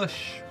the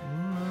English.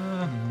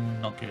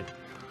 Not good.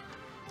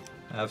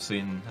 I've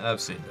seen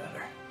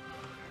better.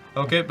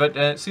 Okay, but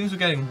it seems we're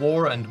getting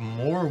war and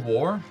more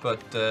war.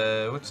 But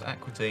what's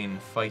Aquitaine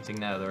fighting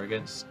now? They're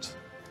against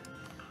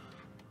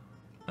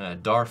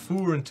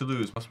Darfur and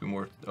Toulouse. Must be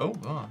more.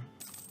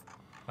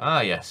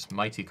 Ah, yes,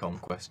 mighty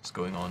conquests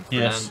going on.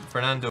 Yes.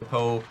 Fernando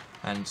Po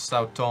and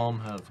Sao Tome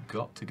have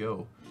got to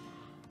go.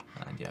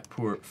 And yeah,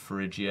 poor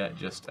Phrygia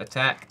just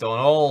attacked on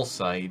all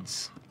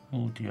sides.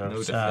 Oh dear,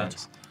 no sad.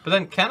 defense. But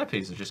then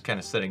Canopies are just kind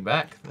of sitting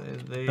back.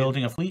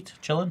 Building a fleet,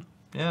 chilling.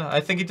 Yeah, I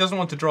think he doesn't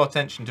want to draw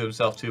attention to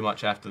himself too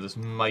much after this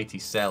mighty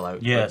sellout.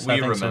 Yes, we I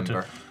think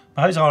remember. so too.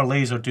 How's our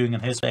laser doing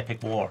in his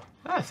epic war?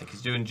 I think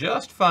he's doing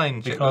just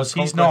fine. Because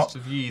he's Conquest not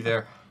of Yi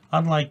there.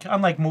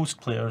 Unlike most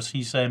players,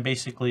 he's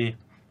basically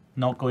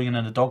not going in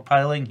the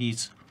dogpiling.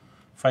 He's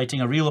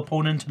fighting a real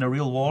opponent in a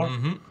real war.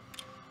 Mm-hmm.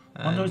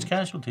 I wonder what his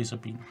casualties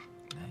have been.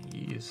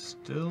 He is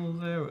still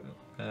there.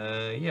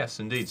 Yes,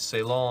 indeed.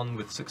 Ceylon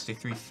with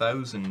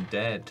 63,000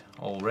 dead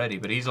already,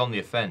 but he's on the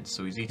offense,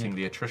 so he's eating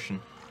the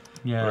attrition.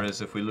 Yeah. Whereas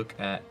if we look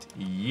at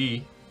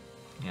Yi,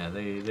 yeah,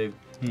 they've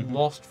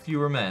lost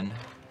fewer men,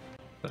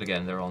 but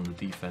again, they're on the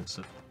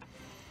defensive.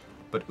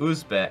 But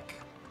Uzbek,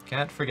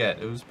 can't forget,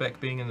 Uzbek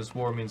being in this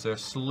war means they're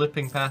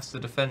slipping past the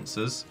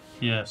defenses.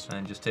 Yes.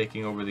 And just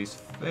taking over these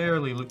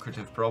fairly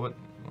lucrative province.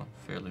 Well,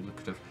 fairly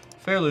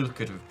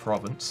lucrative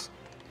province.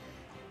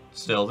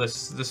 Still,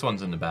 this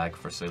one's in the bag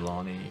for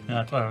Ceylon.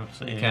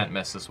 He can't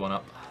mess this one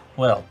up.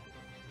 Well,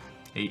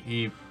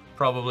 he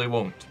probably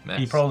won't mess.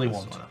 He probably this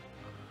won't. one up.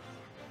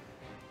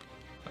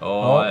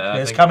 Oh,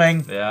 it's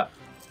coming. Yeah.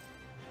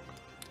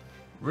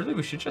 Really,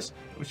 we should just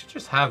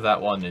have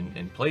that one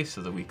in place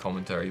of the wee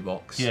commentary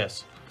box.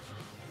 Yes.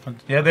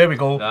 Yeah, there we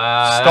go.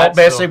 Stop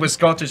messing with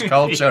Scottish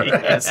culture.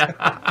 Yes.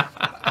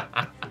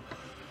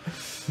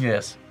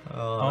 Yes.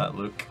 Oh, that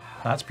look.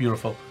 That's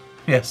beautiful.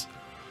 Yes.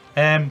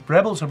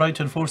 Rebels are about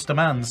to enforce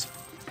demands.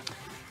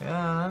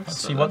 Yeah, let's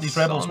see what these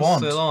rebels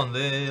want. Ceylon.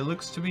 It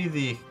looks to be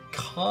the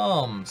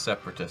calm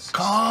separatists.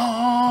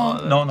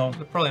 Calm? No.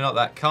 They're probably not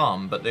that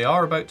calm, but they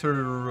are about to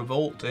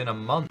revolt in a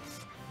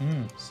month.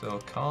 So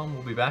calm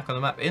will be back on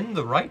the map in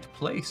the right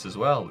place as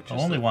well. Which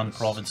is only one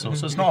province though,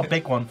 so it's not a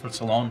big one for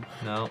Ceylon.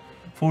 No.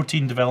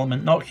 14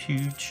 development, not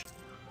huge.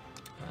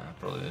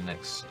 Probably the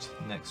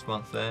next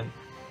month then.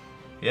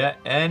 Yeah,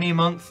 any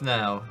month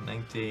now.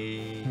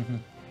 90.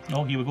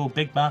 Oh, here we go,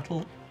 big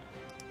battle.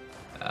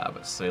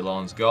 But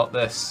Ceylon's got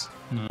this.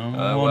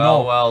 No,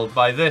 well,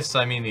 by this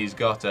I mean he's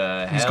got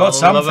a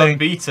something. of a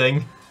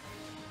beating.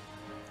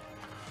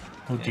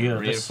 Oh dear.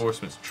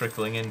 Reinforcements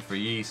trickling in for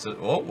Yi.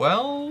 So,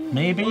 well.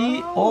 Maybe.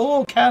 Well.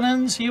 Oh,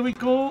 cannons, here we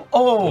go.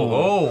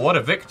 Oh, what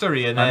a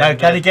victory. And now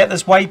can he get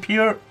this wipe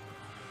here?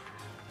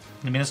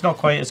 I mean, it's not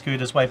quite as good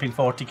as wiping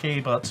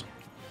 40k, but...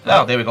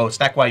 Oh, there we go,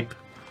 stack wipe.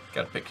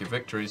 Gotta pick your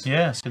victories.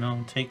 Yes,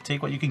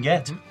 take what you can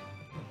get.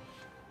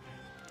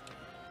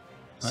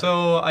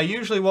 So, I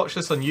usually watch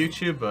this on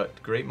YouTube,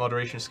 but great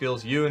moderation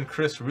skills. You and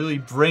Chris really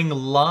bring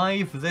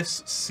live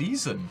this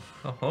season.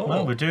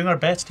 Well, we're doing our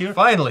best here.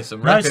 Finally,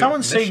 some recognition. Now,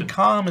 someone's saying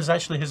calm is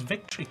actually his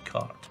victory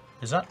card.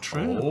 Is that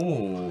true?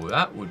 Oh,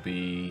 that would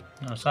be...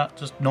 No, is that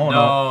just... No.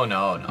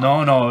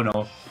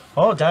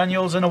 Oh,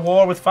 Daniel's in a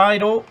war with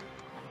Fido.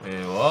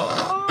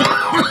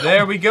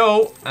 There we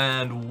go.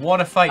 And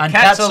what a fight. And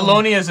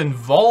Catalonia's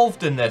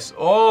involved in this.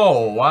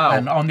 Oh, wow.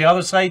 And on the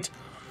other side...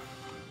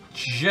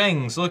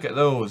 Jings, look at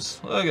those.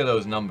 Look at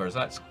those numbers.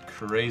 That's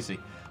crazy.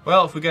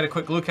 Well, if we get a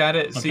quick look at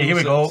it, it Okay, here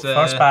we go. that,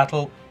 First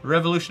battle.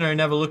 Revolutionary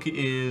Neveluki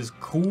is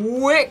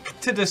quick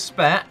to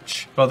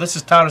dispatch. Well, this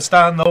is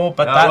Taristan though,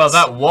 but that's... Well,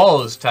 that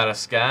was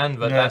Tarascan,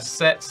 but that Yes.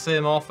 sets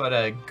him off at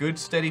a good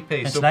steady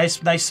pace. It's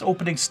So nice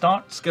opening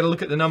start. let's get a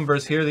look at the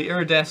numbers here. The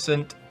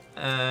Iridescent.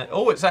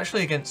 Oh, it's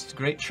actually against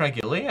Great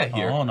Tragulea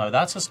here. Oh, no,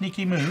 that's a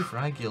sneaky move.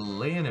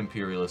 Tragulean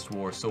Imperialist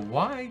War. So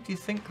why do you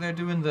think they're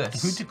doing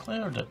this? Who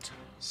declared it?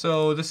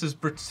 So this is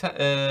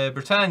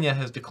Britannia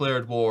has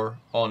declared war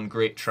on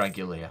Great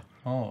Tragulea.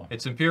 Oh.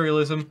 It's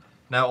imperialism.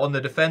 Now on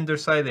the defender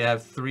side, they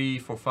have 3,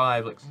 4,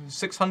 5, like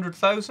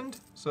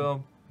 600,000.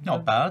 So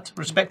Not bad.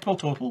 Respectable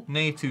total.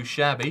 nay too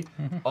shabby.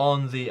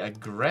 On the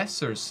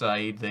aggressor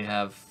side, they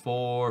have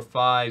 4,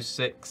 5,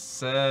 6,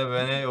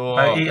 7, 8.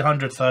 About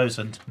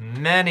 800,000.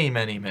 Many,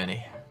 many,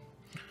 many.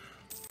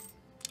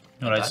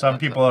 Alright, some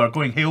people are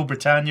going, Hail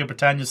Britannia,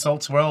 Britannia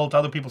salts the world.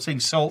 Other people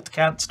saying salt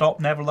can't stop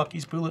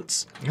Neverlucky's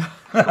bullets.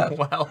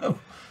 Well,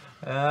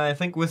 I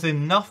think with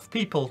enough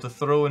people to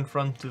throw in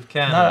front of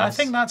cannons. No, I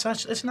think that's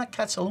actually, isn't that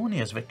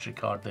Catalonia's victory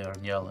card there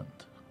in Yelland?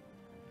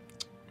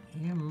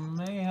 You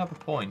may have a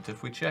point.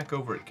 If we check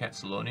over at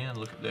Catalonia and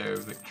look at their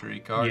victory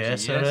cards,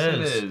 Yes, it it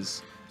is.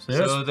 is.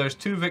 So there's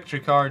 2 victory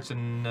cards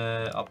in,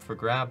 up for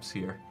grabs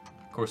here.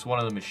 Of course, one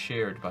of them is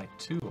shared by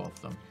 2 of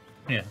them.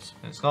 Yes.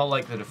 And it's not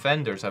like the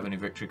defenders have any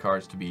victory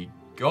cards to be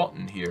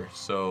gotten here,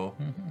 so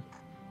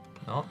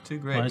not too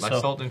great. Right, My so-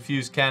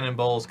 salt-infused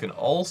cannonballs can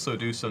also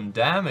do some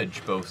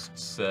damage,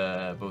 boasts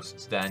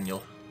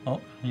Daniel. Oh,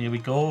 here we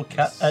go.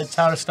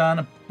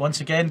 Taristan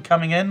once again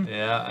coming in.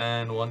 Yeah,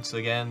 and once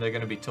again they're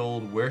going to be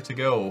told where to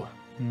go.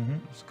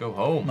 Just go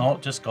home. No,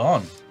 just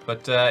gone.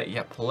 But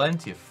yeah,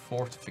 plenty of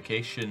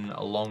fortification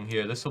along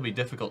here. This will be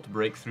difficult to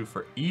break through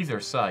for either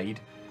side.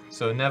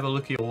 So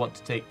Neveluki will want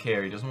to take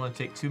care. He doesn't want to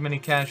take too many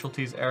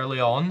casualties early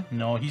on.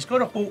 No, he's got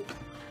to hope.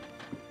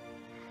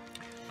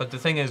 But the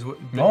thing is...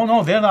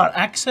 No, they're not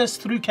access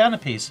through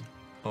canopies.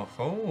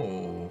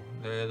 Oh,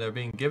 they're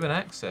being given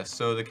access.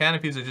 So the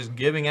canopies are just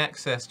giving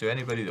access to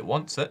anybody that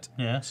wants it.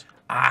 Yes.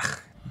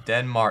 Ah,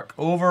 Denmark,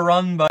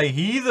 overrun by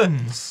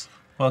heathens.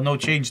 Well, no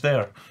change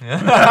there.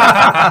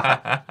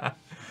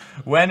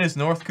 When is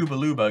North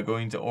Kubaluba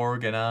going to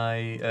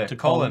organize,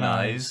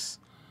 colonize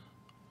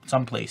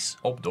Someplace.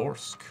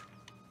 Obdorsk?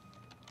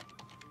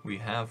 We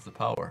have the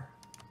power.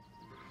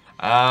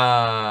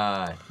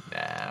 Ah,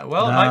 nah.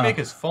 Well, it might make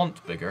his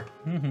font bigger.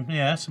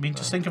 Yes, I mean,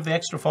 just think of the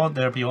extra font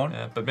there, Bjorn.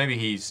 But maybe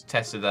he's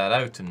tested that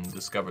out and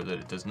discovered that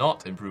it does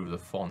not improve the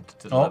font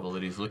to the level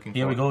that he's looking for.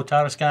 Here we go,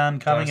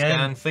 Tariscan coming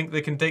in. Think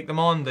they can take them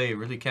on? They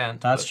really can't.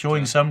 That's but,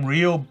 showing some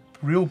real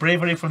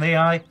bravery from the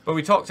AI. But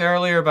we talked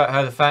earlier about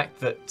how the fact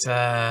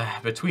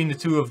that between the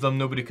 2 of them,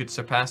 nobody could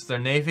surpass their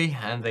navy,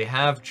 and they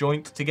have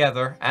joined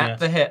together at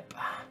the hip.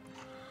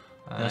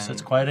 Yes,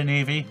 it's quite a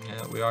navy.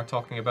 Yeah, we are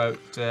talking about...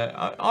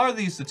 are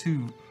these the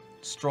 2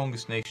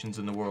 strongest nations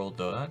in the world,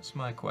 though? That's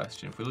my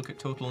question. If we look at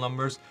total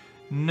numbers,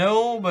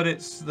 no, but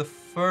it's the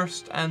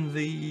 1st and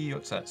the...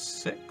 what's that,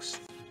 6th?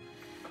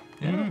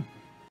 Yeah.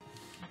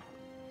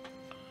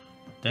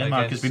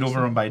 Denmark has been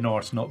overrun by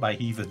Norse, not by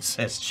heathens,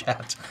 says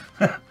chat.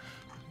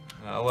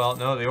 Well,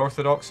 no, the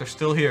Orthodox are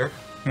still here.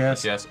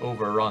 Yes. Yes,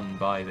 overrun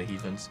by the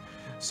heathens.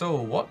 So,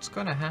 what's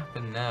going to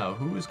happen now?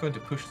 Who is going to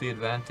push the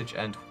advantage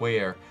and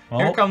where?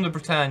 Well, Here come the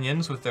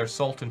Britannians with their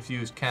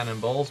salt-infused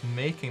cannonballs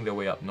making their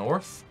way up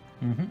north.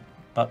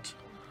 But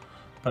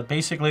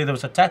basically there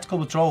was a tactical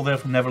withdrawal there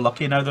from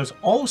Neverlucky. Now there's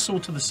also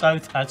to the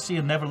south, I'd see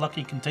a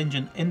Neverlucky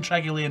contingent in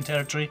Tragulean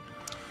territory.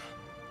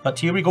 But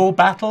here we go,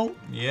 battle.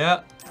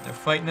 Yeah, they're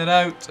fighting it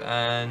out,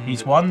 and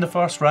He's won the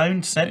first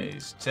round.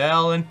 he's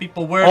telling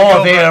people where to go.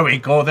 Oh, there we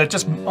go. They're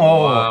just...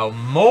 Oh. Wow,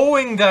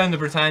 mowing down the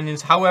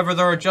Britannians. However,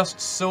 there are just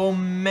so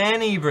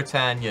many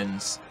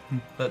Britannians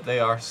that they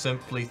are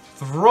simply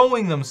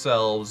throwing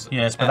themselves.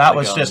 Yes, but at that the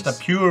was just a guns.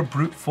 pure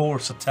brute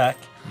force attack.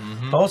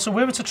 But also,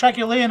 where was the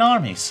Tragulean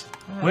armies?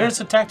 Where's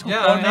the tactical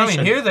coordination? I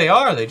mean, here they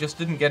are. They just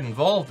didn't get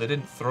involved. They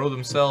didn't throw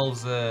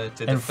themselves to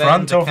defend in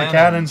front of the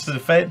cannons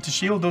cannons to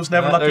shield those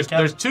Neverlucky there's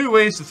cannons. 2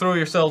 ways to throw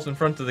yourselves in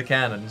front of the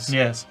cannons.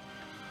 Yes.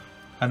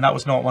 And that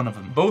was not one of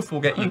them. Both will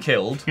get you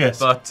killed. Yes.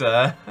 But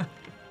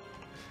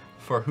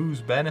for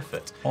whose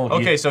benefit? Oh,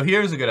 okay, so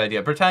here's a good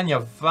idea. Britannia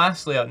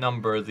vastly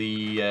outnumber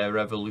the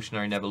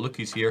revolutionary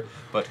Nevelukis here,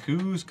 but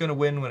who's going to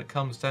win when it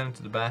comes down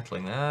to the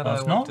battling? That Well, I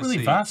it's want not to really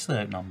see. vastly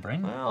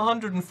outnumbering. Well,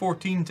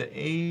 114 to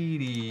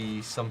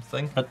 80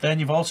 something. But then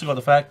you've also got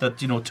the fact that,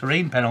 you know,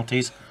 terrain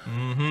penalties.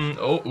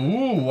 Oh,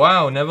 ooh,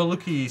 wow.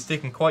 Neveluki's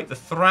taking quite the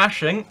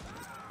thrashing.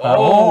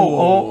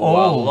 Oh.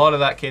 Wow, a lot of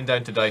that came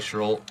down to dice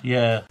roll.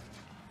 Yeah.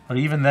 But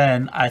even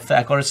then, I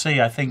got to say,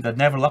 I think that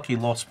Neverlucky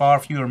lost far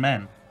fewer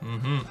men.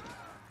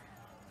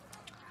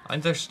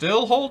 And they're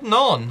still holding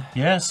on.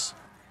 Yes.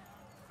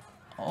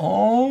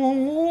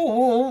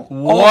 Oh.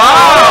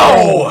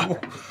 Wow!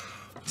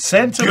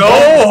 Sent to Go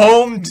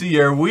home to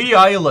your wee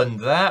island.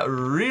 That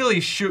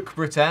really shook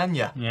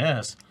Britannia.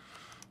 Yes.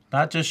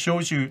 That just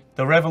shows you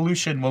the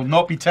revolution will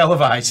not be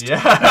televised.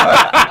 Yeah.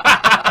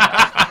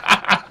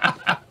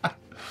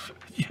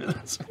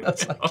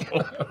 That's like,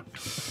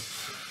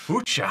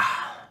 Hoocha!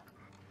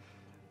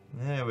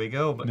 There we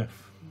go, but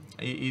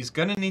he's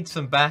going to need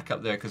some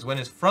backup there, because when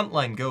his front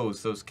line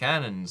goes, those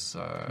cannons,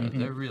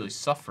 they're really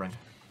suffering.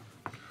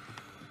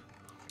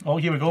 oh,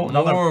 here we go.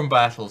 Another. More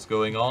battles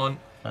going on.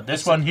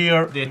 This one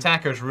here. The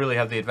attackers really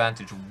have the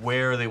advantage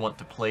where they want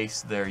to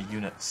place their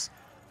units.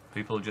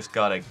 People just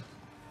got to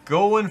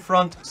go in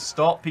front,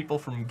 stop people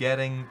from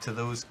getting to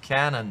those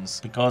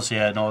cannons. Because,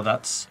 yeah, no,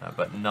 that's...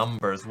 But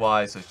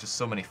numbers-wise, there's just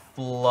so many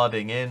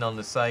flooding in on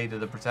the side of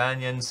the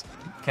Britannians.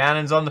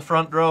 Cannons on the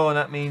front row, and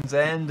that means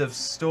end of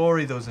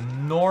story. Those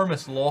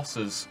enormous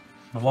losses.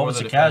 What was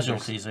the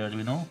casualties there, do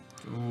we know?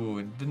 Ooh,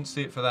 we didn't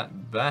see it for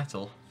that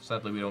battle.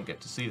 Sadly, we don't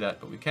get to see that,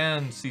 but we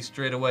can see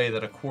straight away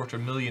that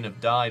 250,000 have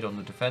died on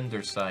the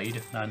defender's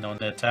side. And on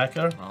the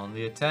attacker? On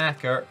the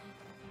attacker...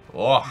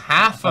 Oh,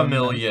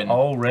 500,000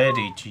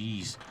 already,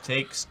 jeez.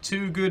 Takes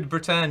 2 good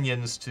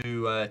Britannians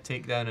to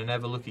take down an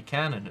Evoluki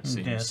cannon, it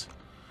seems. Yes.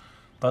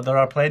 But there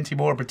are plenty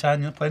more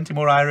Britannia, plenty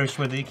more Irish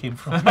where they came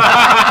from.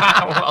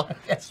 Well,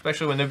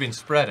 especially when they've been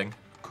spreading.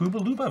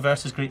 Kubaluba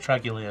versus Great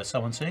Tragulea,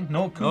 someone saying?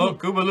 No,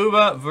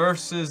 Kubaluba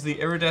versus the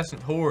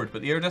Iridescent Horde,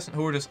 but the Iridescent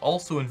Horde is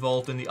also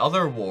involved in the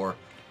other war.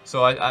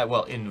 So,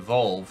 well,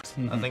 involved.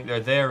 I think they're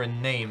there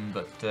in name,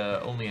 but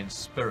only in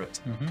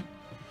spirit.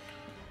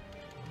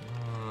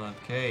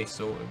 Okay,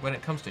 so when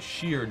it comes to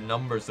sheer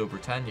numbers, though,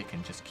 Britannia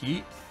can just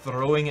keep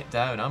throwing it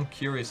down. I'm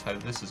curious how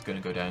this is going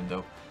to go down,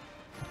 though.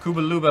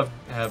 Kubaluba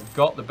have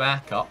got the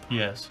backup.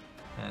 Yes.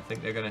 And I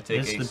think they're going to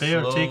take the a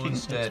bear slow taking and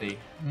steady.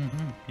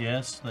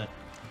 Yes,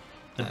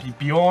 the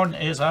Bjorn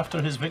is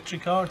after his victory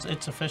cards.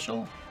 It's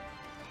official.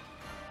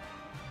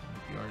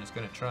 Bjorn is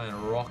going to try and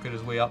rocket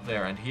his way up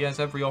there, and he has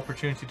every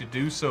opportunity to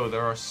do so.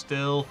 There are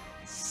still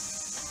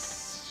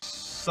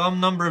some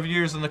number of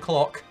years on the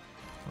clock.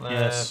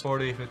 Yes.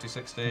 40, 50,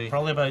 60.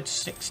 Probably about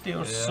 60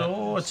 or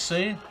so, I'd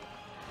say.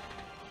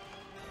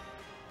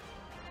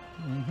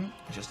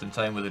 Just in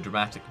time with the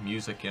dramatic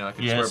music, you know. I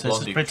could Yes, swear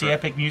this is pretty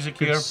epic music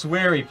here. I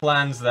swear he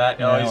plans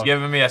that. Oh, Yeah. he's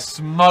giving me a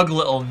smug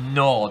little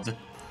nod.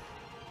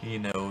 He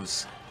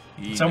knows.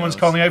 Someone's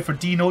calling out for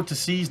D-Note to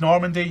seize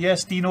Normandy.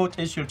 Yes, D-Note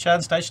is your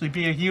chance to actually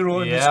be a hero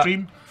in the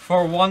stream.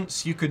 For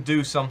once, you could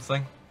do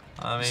something.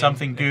 I mean,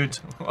 something good.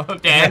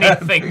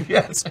 Anything.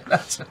 Yes,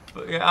 that's it.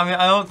 But, yeah, I mean,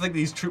 I don't think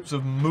these troops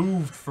have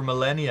moved for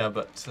millennia,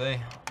 but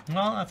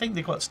well, I think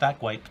they got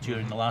stack wiped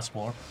during the last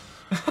war.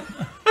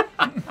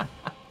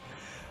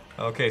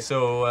 Okay,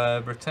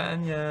 so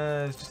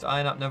Britannia is just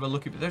eyeing up, never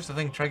looking. But there's the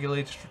thing,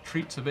 Tragulea just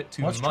retreats a bit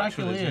too much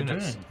with his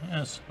units. Doing?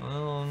 Yes.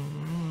 Well,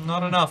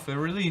 not enough. It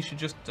really should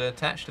just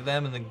attach to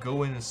them and then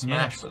go in and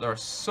smash. Yes. But there are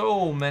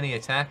so many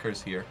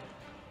attackers here.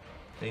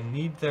 They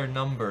need their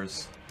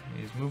numbers.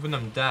 He's moving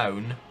them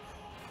down.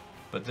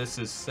 But this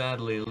is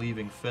sadly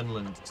leaving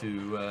Finland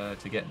to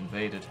get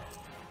invaded.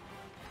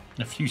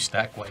 A few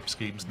stack wipe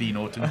schemes,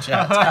 D-Note in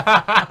chat.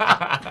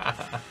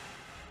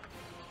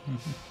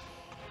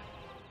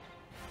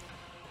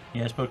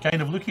 Yes, we're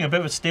kind of looking a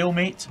bit of a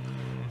stalemate.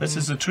 This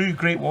is a true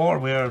Great War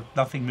where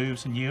nothing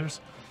moves in years.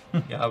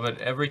 Yeah, but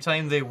every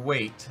time they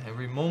wait,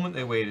 every moment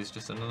they wait is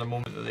just another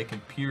moment that they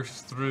can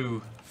pierce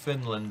through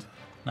Finland.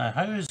 Now,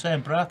 how is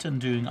Bratton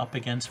doing up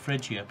against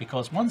Phrygia?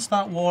 Because once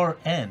that war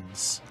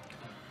ends...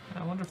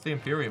 I wonder if the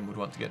Imperium would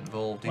want to get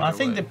involved. Well, I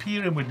think the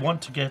Imperium would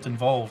want to get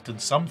involved in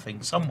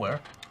something,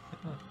 somewhere.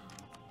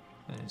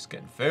 It's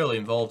getting fairly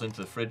involved into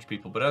the Fridge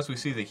people, but as we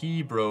see, the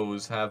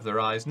Hebrews have their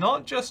eyes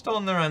not just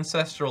on their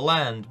ancestral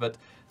land, but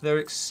they're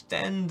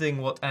extending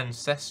what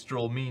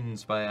ancestral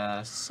means by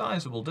a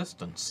sizable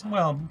distance.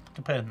 Well,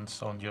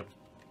 depends on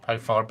how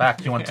far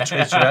back you want to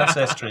trace your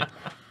ancestry.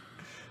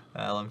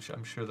 Well, I'm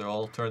sure they'll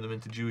all turn them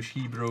into Jewish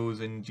Hebrews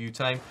in due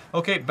time.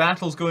 Okay,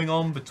 battles going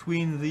on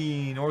between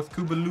the North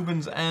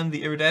Kubalubans and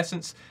the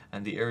Iridescents,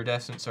 and the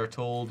Iridescents are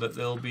told that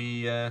there'll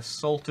be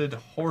salted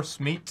horse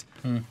meat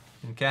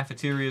in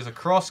cafeterias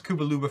across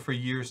Kubaluba for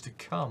years to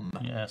come.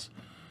 Yes.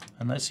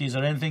 And let's see, is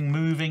there anything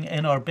moving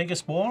in our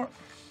biggest war?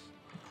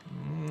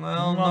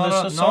 Well,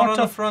 not on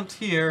the front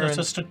here. There's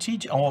a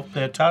strategic... Oh,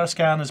 the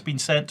Tarascan has been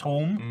sent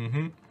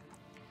home.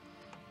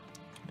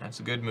 That's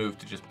a good move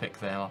to just pick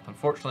them up.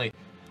 Unfortunately,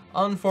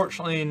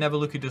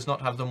 Neveluki does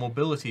not have the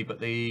mobility, but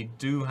they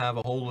do have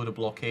a whole load of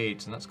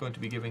blockades, and that's going to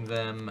be giving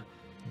them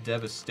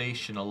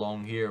devastation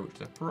along here, which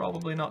they're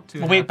probably not too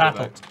happy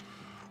about.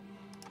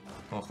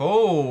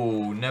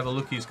 Oh,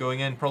 Neveluki's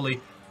going in,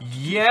 probably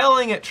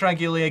yelling at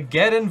Tragulea,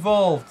 get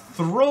involved,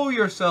 throw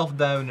yourself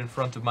down in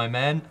front of my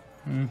men.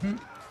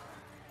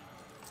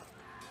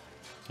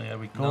 There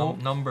we go.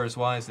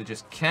 Numbers-wise, they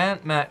just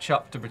can't match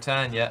up to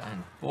Britannia,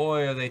 and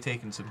boy, are they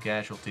taking some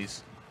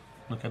casualties.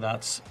 Look at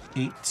that,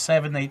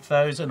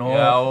 8,000. Oh,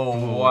 yeah,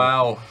 oh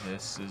wow.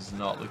 This is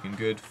not looking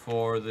good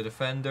for the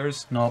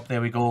defenders. Nope,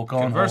 there we go.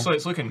 Gone. Conversely,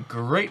 it's looking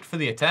great for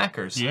the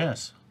attackers.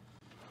 Yes.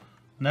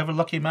 Never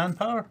lucky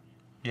manpower?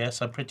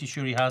 Yes, I'm pretty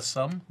sure he has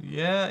some.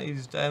 Yeah,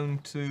 he's down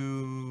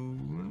to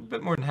a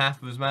bit more than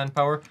half of his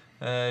manpower.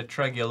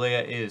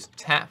 Tragulea is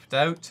tapped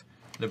out.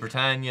 The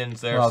Britannians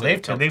there. Well,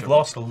 they've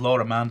lost a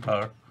lot of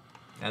manpower.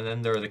 And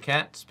then there are the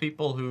cats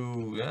people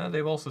who,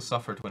 they've also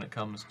suffered when it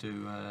comes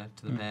to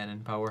the men in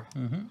power.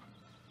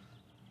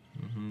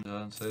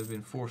 So they've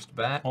been forced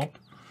back. Oh,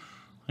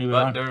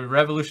 but the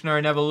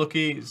revolutionary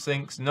Neveluki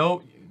thinks,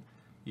 no,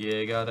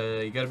 you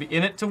gotta be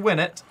in it to win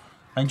it.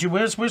 And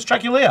where's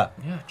Dracula?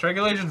 Yeah,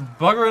 Dracula just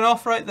buggering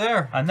off right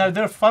there. And now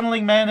they're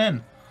funneling men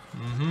in.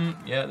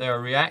 Yeah, they're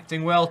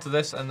reacting well to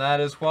this, and that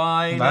is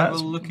why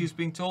Neveluki's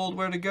being told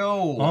where to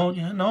go. Oh,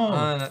 yeah,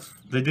 no.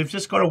 They've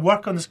just got to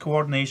work on this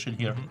coordination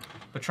here.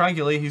 But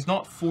Dracula, he's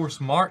not force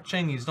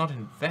marching, he's not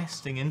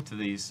investing into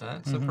these.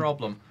 That's the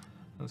problem.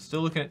 I'm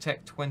still looking at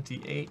tech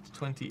 28,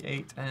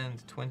 28,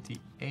 and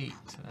 28.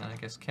 And I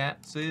guess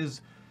Cats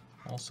is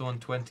also on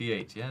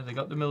 28. Yeah, they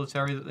got the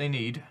military that they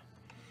need.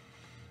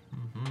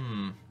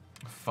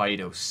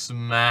 Fido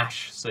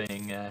smash,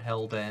 saying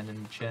Helden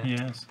in the chat.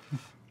 Yes.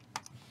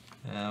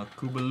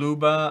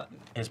 Kubaluba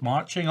is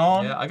marching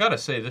on. Yeah, I gotta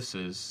say this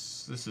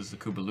is the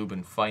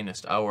Kubaluban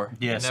finest hour.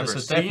 Yes, I've never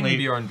this is seen definitely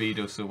Bjorn B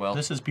do so well.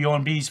 This is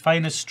Bjorn B's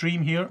finest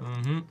stream here.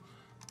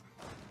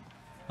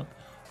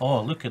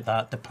 Oh, look at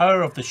that. The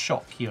power of the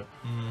shock here.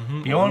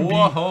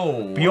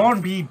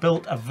 Bjorn B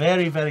built a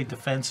very, very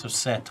defensive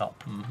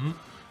setup.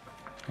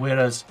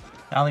 Whereas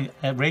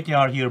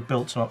Rhaegar here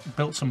built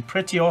some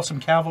pretty awesome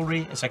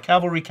cavalry. It's a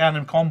cavalry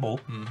cannon combo.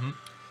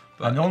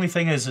 And the only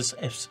thing is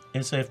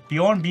if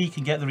Bjorn B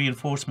can get the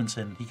reinforcements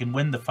in, he can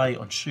win the fight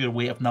on sheer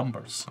weight of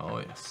numbers. Oh,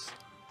 yes.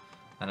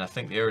 And I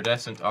think the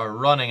Iridescent are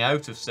running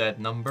out of said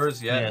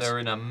numbers. Yeah, they're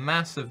in a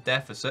massive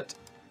deficit.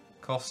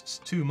 Costs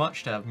too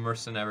much to have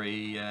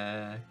mercenary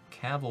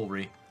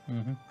cavalry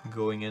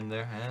going in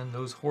there, and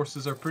those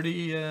horses are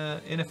pretty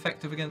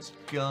ineffective against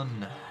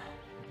gun.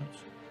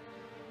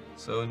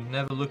 So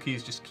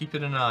Neveluki's just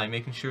keeping an eye,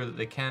 making sure that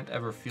they can't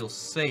ever feel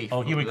safe.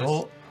 Oh, here we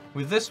go.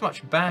 With this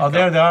much backup. Oh,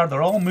 there they are.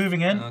 They're all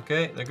moving in.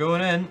 Okay, they're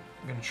going in.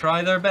 They're going to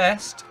try their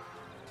best.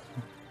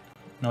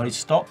 No, he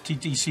stopped.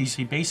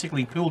 He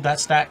basically pulled that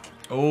stack.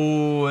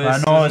 Oh,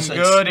 this isn't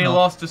good. He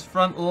lost his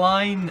front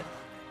line.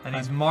 And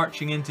he's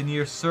marching into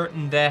near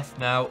certain death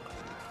now.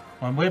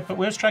 But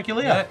where's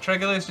Dracula? Yeah,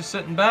 Dracula's just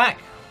sitting back.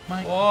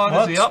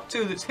 What is he up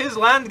to? It's his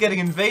land getting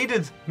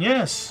invaded.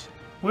 Yes.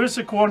 Where's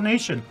the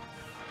coordination?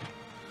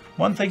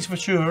 One thing's for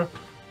sure.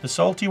 The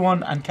Salty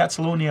One and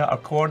Catalonia are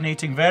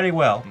coordinating very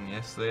well.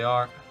 Yes, they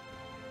are.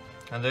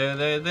 And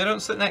they don't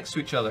sit next to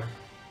each other.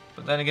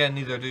 But then again,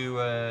 neither do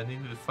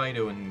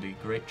Fido and the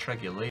Great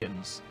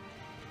Tragulaeans.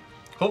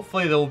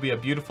 Hopefully there will be a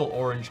beautiful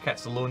orange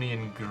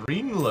Catalonian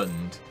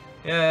Greenland.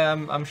 Yeah,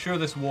 I'm sure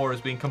this war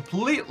is being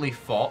completely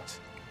fought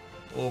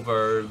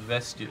over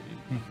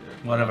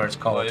whatever it's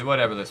called.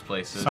 Whatever this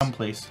place is. Some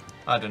place.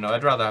 I don't know.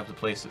 I'd rather have the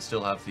place that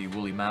still have the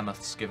woolly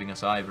mammoths giving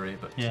us ivory,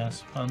 but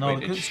yes. Well, no,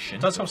 it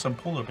does have some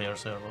polar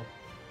bears there,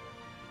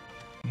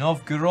 though.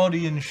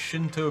 Novgorodian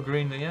Shinto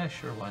Green. Yeah,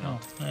 sure, why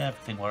not? Oh,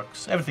 everything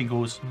works. Everything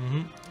goes.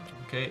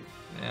 Okay.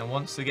 And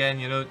once again,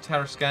 you know,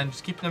 Tarascan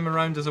just keeping them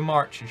around as a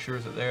march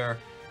ensures that they're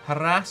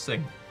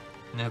harassing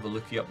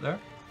Neveluki up there.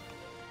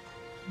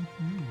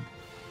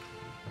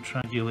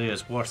 Dracula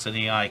is worse than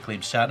AI,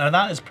 claims chat. Now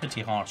that is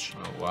pretty harsh.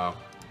 Oh wow.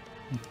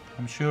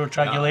 I'm sure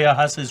Dracula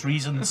has his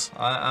reasons.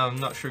 I'm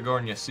not sure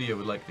Gornia Sia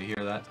would like to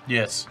hear that.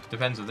 Yes.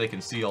 Depends if they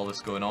can see all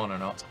this going on or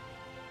not.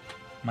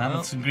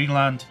 Mammoths in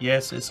Greenland,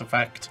 yes, it's a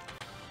fact.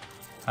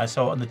 I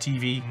saw it on the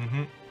TV.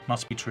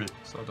 Must be true.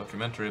 Saw a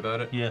documentary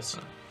about it. Yes.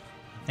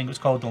 I think it was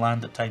called The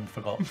Land at Time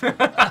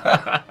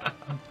Forgot.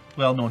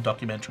 Well-known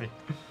documentary.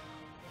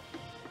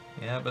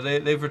 Yeah, but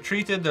they've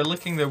retreated, they're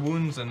licking their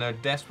wounds, and they're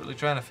desperately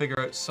trying to figure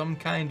out some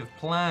kind of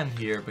plan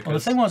here. Because well,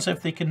 the thing was,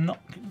 if they can knock...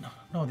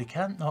 No, they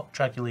can't knock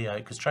Dracula out,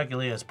 because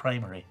Dracula is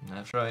primary.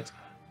 That's right.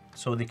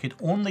 So they could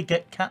only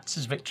get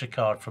Katz's victory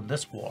card from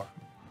this war.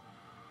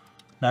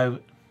 Now,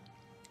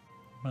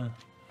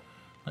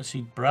 let's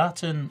see,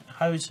 Bratton,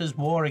 how's his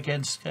war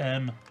against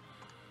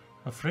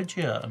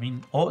Phrygia? I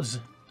mean,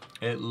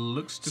 it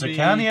looks to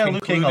Zicania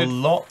looking a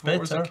lot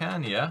better.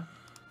 Zicania.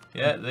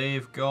 Yeah,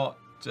 they've got...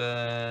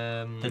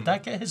 did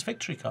that get his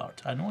victory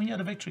card? I know he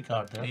had a victory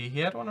card there.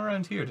 He had one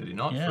around here, did he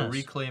not? Yes. For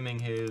reclaiming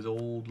his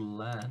old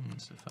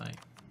lands, if I...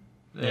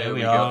 There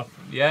we are.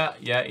 Yeah,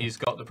 he's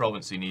got the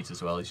province he needs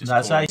as well. He's just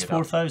that's ICE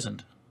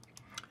 4000.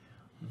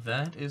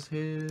 That is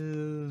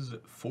his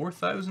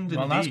 4000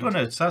 well, indeed.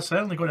 that's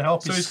certainly going to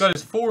help. So he's got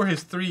his 4,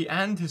 his 3,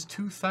 and his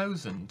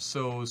 2000.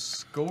 So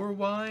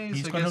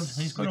score-wise, I guess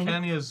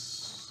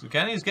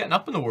Zicania's getting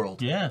up in the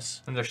world.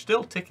 Yes. And they're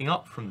still ticking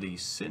up from the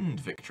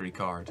Sind victory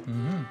card.